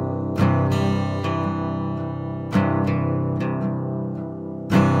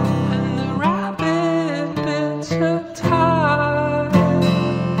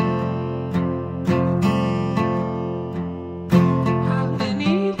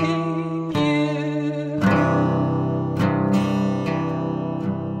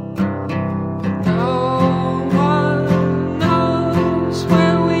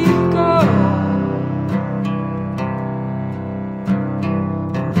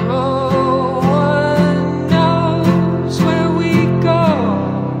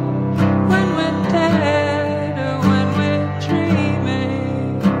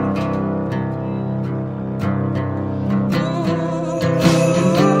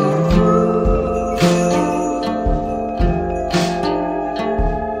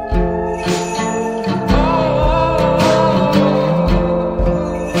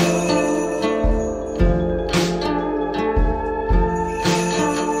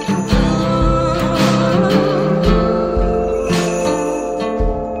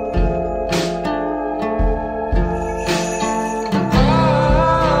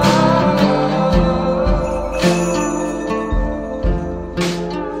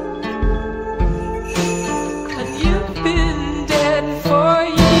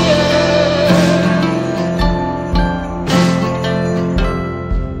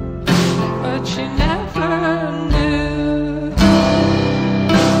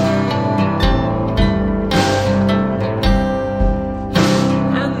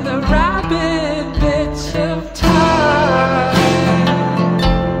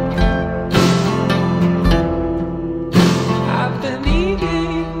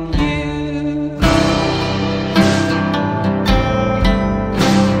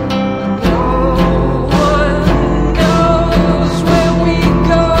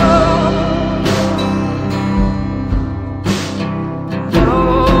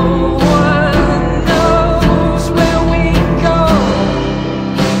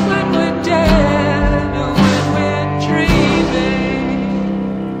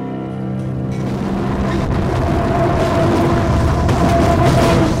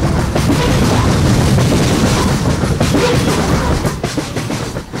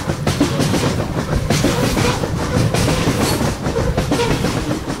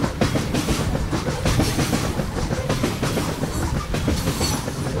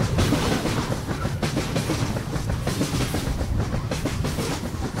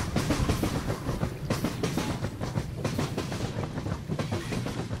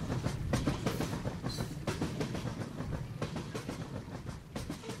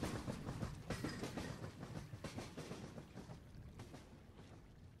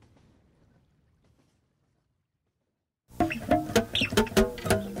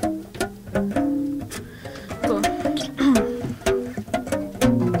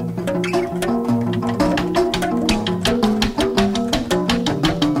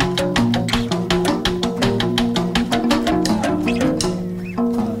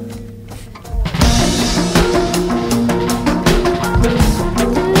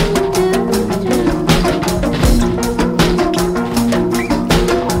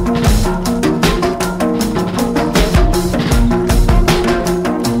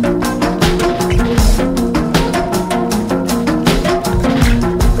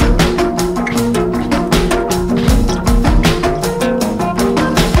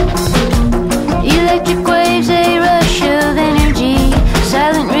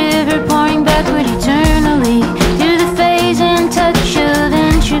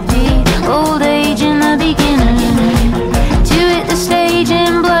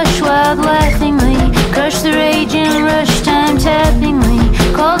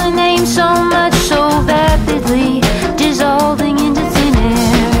 called a name so much, so rapidly dissolving into thin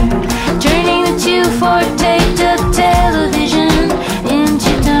air, turning the 2-4 taped up television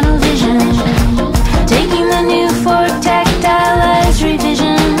into tunnel vision, taking the new fork tactile as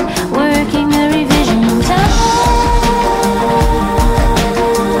revision, working the revision time.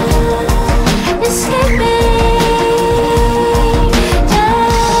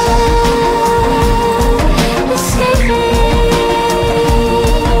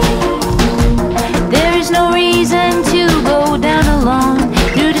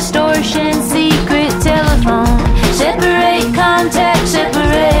 Contact,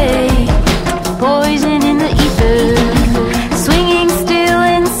 separate, poison in the ether, swinging still,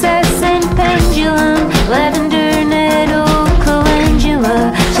 incessant pendulum, lavender, nettle,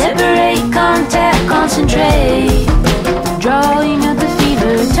 calendula, separate, contact, concentrate, drawing of the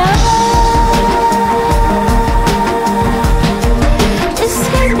fever time.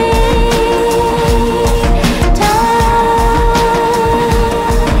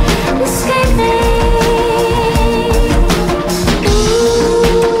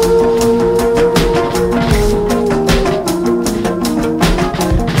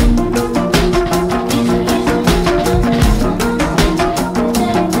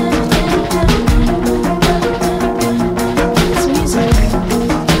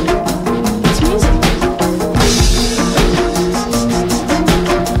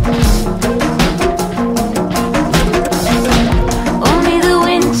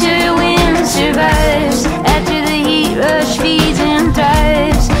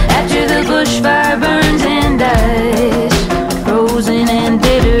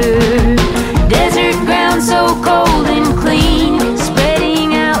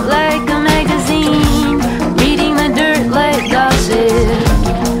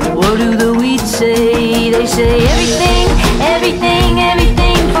 They say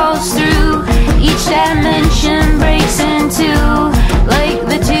everything falls through. Each dimension breaks in two, like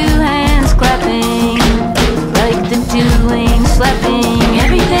the two hands clapping, like the two wings slapping.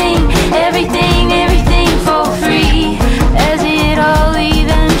 Everything fall free, as it all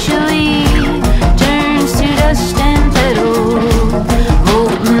eventually turns to dust and petal,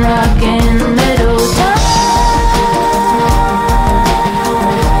 molten rock and metal.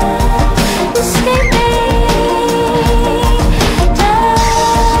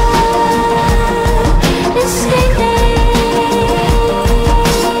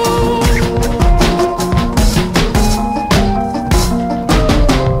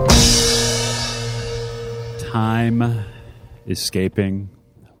 Escaping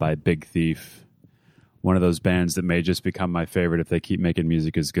by Big Thief, one of those bands that may just become my favorite if they keep making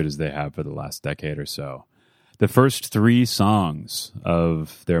music as good as they have for the last decade or so. The first 3 songs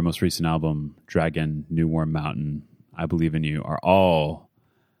of their most recent album, Dragon, New Warm Mountain, I Believe in You, are all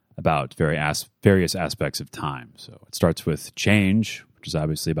about various aspects of time. So it starts with Change, which is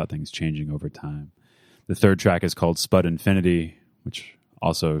obviously about things changing over time. The third track is called Spud Infinity, which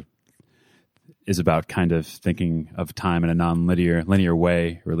also is about kind of thinking of time in a linear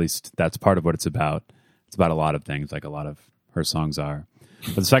way, or at least that's part of what it's about. It's about a lot of things, like a lot of her songs are.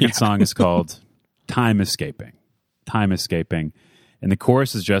 But the second song is called Time Escaping. Time Escaping. And the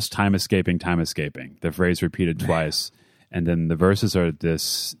chorus is just time escaping, the phrase repeated twice. And then the verses are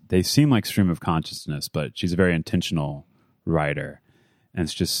they seem like stream of consciousness, but she's a very intentional writer. And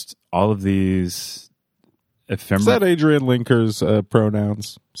it's just all of these ephemeral. Is that Adrian Linker's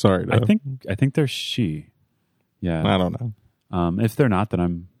pronouns? Sorry. I think they're she. Yeah. I don't know. If they're not,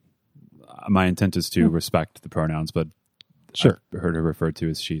 then my intent is to respect the pronouns, but sure. I've heard her referred to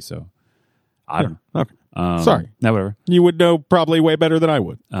as she, so I don't know. Okay. Sorry. No, whatever. You would know probably way better than I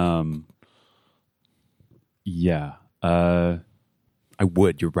would. Yeah. I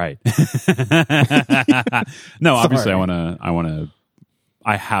would. You're right. No, obviously,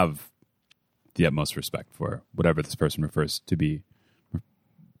 I have the utmost respect for whatever this person prefers to be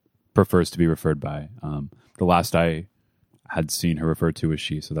referred by. The last I had seen her referred to as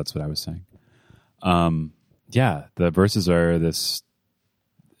she, so that's what I was saying. Yeah, the verses are this.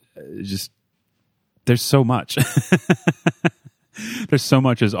 Just there's so much. There's so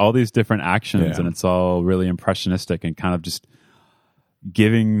much. There's all these different actions, and it's all really impressionistic and kind of just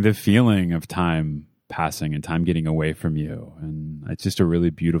giving the feeling of time passing and time getting away from you. And it's just a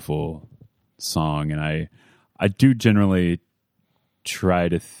really beautiful song. And I do generally try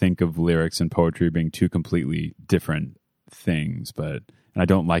to think of lyrics and poetry being two completely different things, and I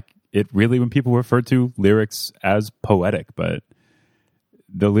don't like it really when people refer to lyrics as poetic, but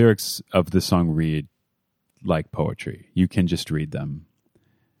the lyrics of the song read like poetry. You can just read them,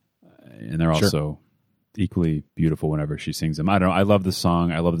 and they're also equally beautiful whenever she sings them. I don't know. I love this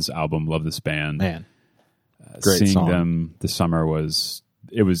song. I love this album. Love this band. Man, great seeing song. them this summer was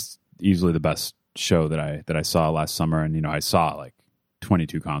easily the best show that I saw last summer. And I saw like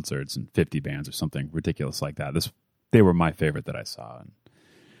 22 concerts and 50 bands or something ridiculous like that. They were my favorite that I saw. And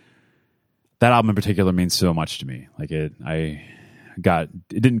that album in particular means so much to me. Like it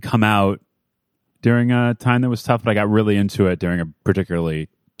didn't come out during a time that was tough, but I got really into it during a particularly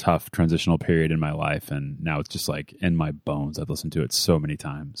tough transitional period in my life, and now it's just like in my bones. I've listened to it so many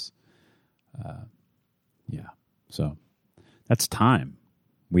times. So that's Time.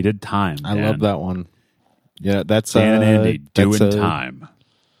 We did Time. I love that one. Yeah, that's Dan and Andy doing Time.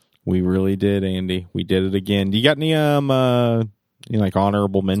 We really did, Andy. We did it again. Do you got any like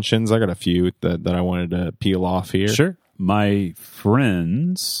honorable mentions? I got a few that I wanted to peel off here. Sure. My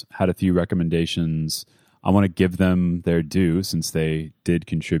friends had a few recommendations. I want to give them their due since they did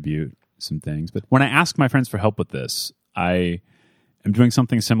contribute some things. But when I ask my friends for help with this, I am doing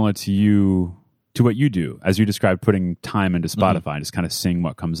something similar to what you do, as you described, putting time into Spotify and just kind of seeing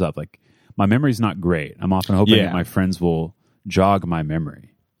what comes up. Like, my memory's not great. I'm often hoping that my friends will jog my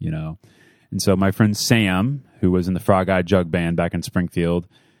memory, And so my friend Sam, who was in the Frog Eye Jug Band back in Springfield,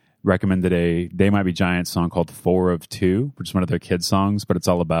 recommended a They Might Be Giants song called 4 of 2, which is one of their kids' songs, but it's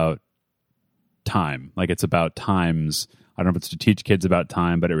all about time. Like, it's about times. I don't know if it's to teach kids about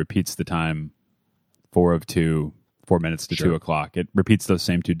time, but it repeats the time 4 of 2, 4 minutes to 2 o'clock. It repeats those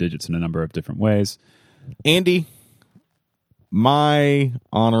same 2 digits in a number of different ways. Andy, my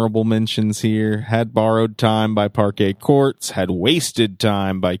honorable mentions here had Borrowed Time by Parquet Courts, had Wasted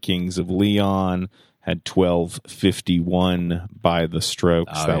Time by Kings of Leon, had 1251 by The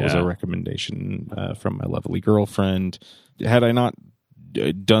Strokes. That was a recommendation from my lovely girlfriend. Had I not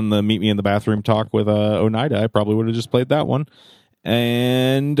done the Meet Me in the Bathroom talk with Oneida, I probably would have just played that one.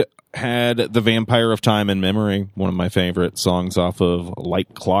 And had The Vampire of Time and Memory, one of my favorite songs off of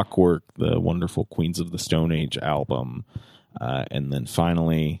Like Clockwork, the wonderful Queens of the Stone Age album. And then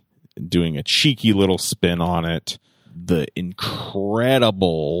finally, doing a cheeky little spin on it, the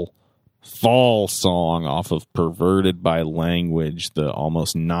incredible fall song off of Perverted by Language, the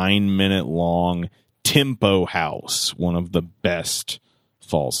almost 9-minute long Tempo House, one of the best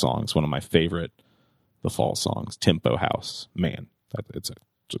fall songs, one of my favorite the fall songs. Tempo House, man, it's a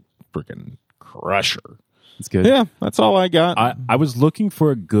freaking crusher. It's good. Yeah, that's all I got. I was looking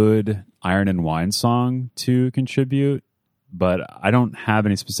for a good Iron and Wine song to contribute, but I don't have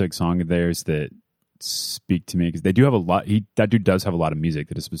any specific song of theirs that speak to me, because they do have a lot. That dude does have a lot of music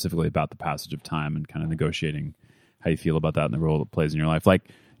that is specifically about the passage of time and kind of negotiating how you feel about that and the role it plays in your life. Like,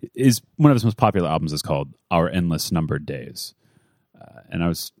 is one of his most popular albums is called Our Endless Numbered Days. And I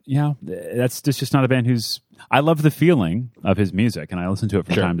was, that's just not a band I love the feeling of his music, and I listen to it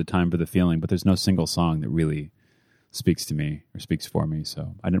from time to time for the feeling, but there's no single song that really speaks to me or speaks for me.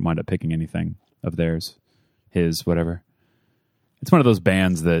 So I didn't wind up picking anything of theirs, his, whatever. It's one of those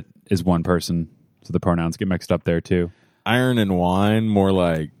bands that is one person, so the pronouns get mixed up there too. Iron and Wine, more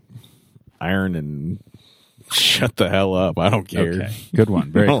like Iron and shut the hell up. I don't care. Okay. Good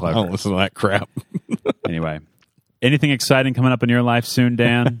one. Very clever. I don't listen to that crap. Anyway, anything exciting coming up in your life soon,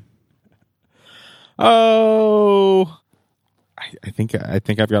 Dan? I think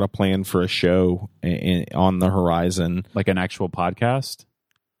I've got a plan for a show on the horizon, like an actual podcast.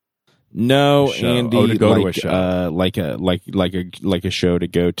 No, Andy, to go to a show. like a show to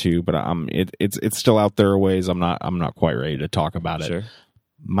go to, but it's still out there a ways. I'm not quite ready to talk about it. Sure.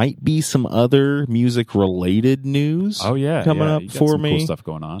 Might be some other music related news. Coming up for some me. Cool stuff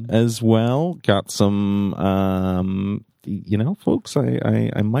going on as well. Got some, folks.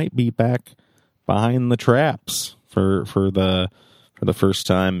 I might be back behind the traps for the first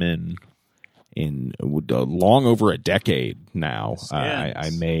time in long over a decade now.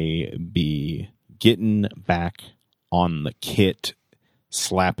 I may be getting back on the kit,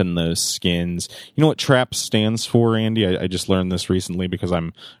 slapping those skins. You know what TRAPS stands for, Andy? I just learned this recently because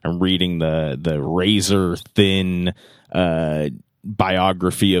I'm reading the razor thin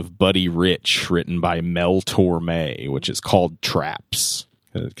biography of Buddy Rich written by Mel Torme, which is called TRAPS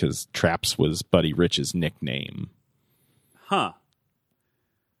because TRAPS was Buddy Rich's nickname. Huh.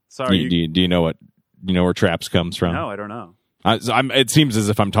 Sorry. Do you know where TRAPS comes from? No, I don't know. It seems as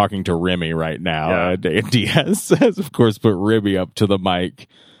if I'm talking to Remy right now. Yeah. Diaz has, of course, put Remy up to the mic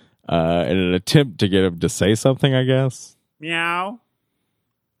in an attempt to get him to say something, I guess. Meow.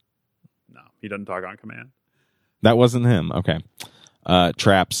 No, he doesn't talk on command. That wasn't him. Okay.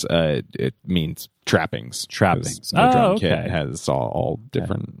 Traps, it means trappings. Trappings. The drum kit has all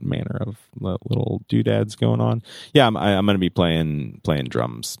different manner of little doodads going on. Yeah, I'm going to be playing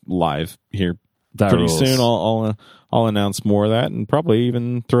drums live here Pretty soon I'll announce more of that and probably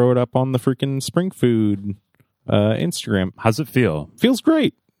even throw it up on the freaking Springfood Instagram. How's it feel? Feels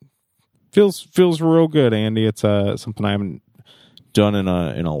great. Feels real good, Andy. It's something I haven't done in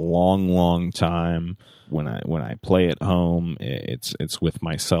a long time. When I play at home, it's with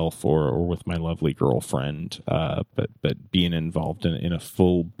myself or with my lovely girlfriend. But being involved in a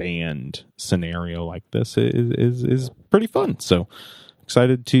full band scenario like this is pretty fun. So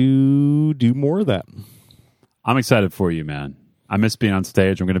excited to do more of that. I'm excited for you, man. I miss being on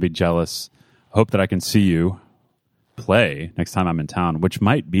stage. I'm going to be jealous. I hope that I can see you play next time I'm in town, which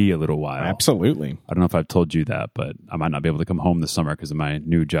might be a little while. Absolutely. I don't know if I've told you that, but I might not be able to come home this summer because of my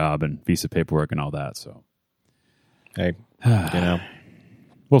new job and visa paperwork and all that. So, hey,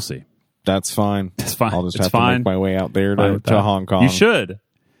 we'll see. That's fine. It's fine. I'll just have to make my way out there to Hong Kong. You should.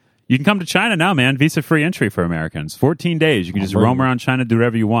 You can come to China now, man. Visa-free entry for Americans. 14 days. You can just roam around China, do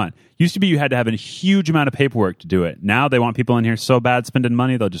whatever you want. Used to be you had to have a huge amount of paperwork to do it. Now they want people in here so bad spending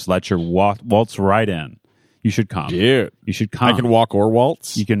money, they'll just let you waltz right in. You should come. Yeah. You should come. I can walk or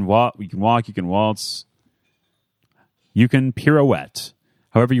waltz? You can walk. You can walk. You can waltz. You can pirouette.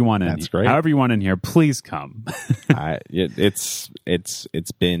 However you want in. That's great. However you want in here, please come. It's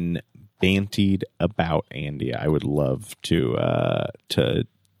been bantied about, Andy. I would love to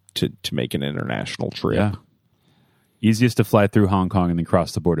make an international trip. Yeah. Easiest to fly through Hong Kong and then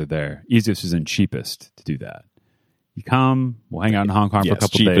cross the border there. Easiest is and cheapest to do that. You come, we'll hang out in Hong Kong for a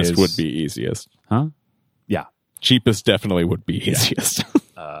couple days. Cheapest would be easiest. Huh? Yeah. Cheapest definitely would be easiest.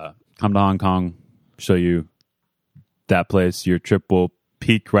 Come to Hong Kong, show you that place. Your trip will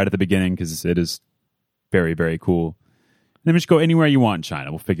peak right at the beginning because it is very, very cool. And then just go anywhere you want in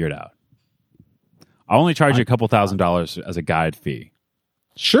China. We'll figure it out. I'll only charge you a couple $1,000s as a guide fee.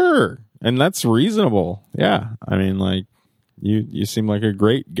 Sure. And that's reasonable. Yeah. I mean, like, you seem like a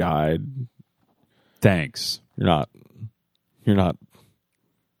great guide. Thanks. You're not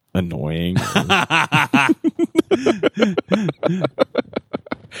annoying.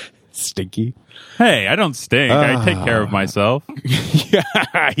 Stinky. Hey, I don't stink. I take care of myself.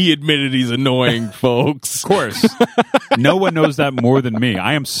 Yeah, he admitted he's annoying, folks. Of course. No one knows that more than me.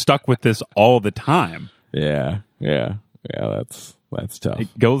 I am stuck with this all the time. Yeah. That's tough. Hey,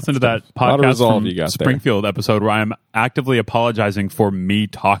 go listen to that podcast from Springfield episode where I'm actively apologizing for me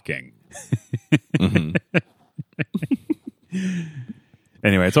talking. Mm-hmm.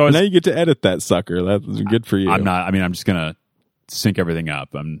 Anyway, it's always now you get to edit that sucker. That's good for you. I'm just gonna sync everything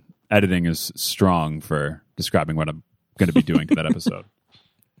up. Editing is strong for describing what I'm going to be doing to that episode.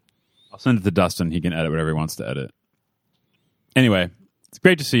 I'll send it to Dustin. He can edit whatever he wants to edit. Anyway, it's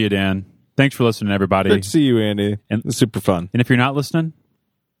great to see you, Dan. Thanks for listening, everybody. Great to see you, Andy. And it's super fun. And if you're not listening,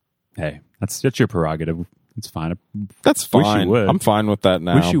 hey, that's your prerogative. It's fine. That's fine. Wish you would. I'm fine with that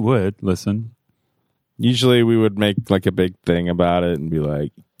now. Wish you would listen. Usually we would make like a big thing about it and be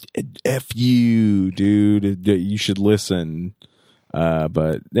like, F you, dude. You should listen.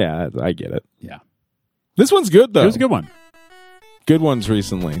 But yeah, I get it. Yeah. This one's good, though. It was a good one. Good ones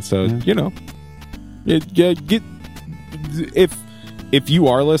recently. So, if you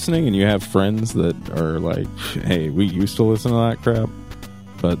are listening and you have friends that are like, hey, we used to listen to that crap,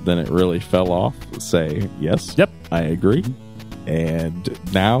 but then it really fell off, say, yes. Yep. I agree. And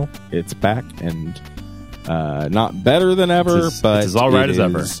now it's back and not better than ever, but it's as all right as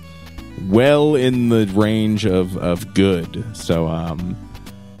ever. Well in the range of good. So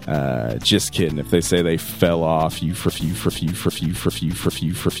just kidding. If they say they fell off, you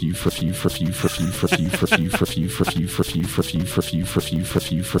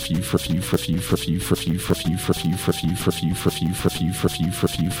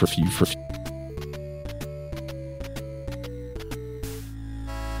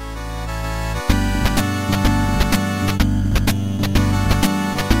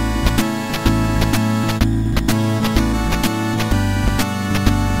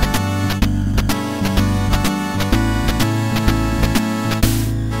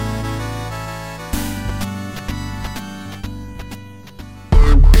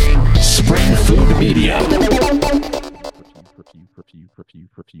Springfood Media.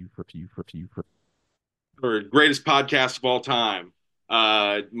 Or greatest podcast of all time.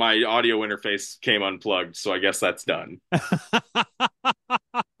 My audio interface came unplugged, so I guess that's done.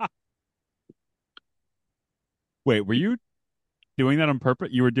 Wait, were you doing that on purpose?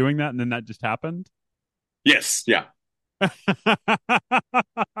 You were doing that and then that just happened? Yes, yeah.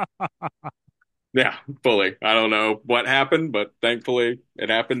 Yeah, fully. I don't know what happened, but thankfully it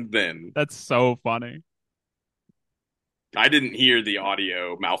happened then. That's so funny. I didn't hear the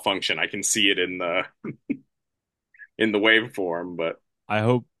audio malfunction. I can see it in the in the waveform, but I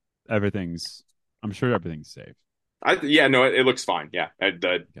hope everything's I'm sure everything's safe. Yeah, no, it looks fine. Yeah.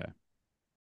 Okay.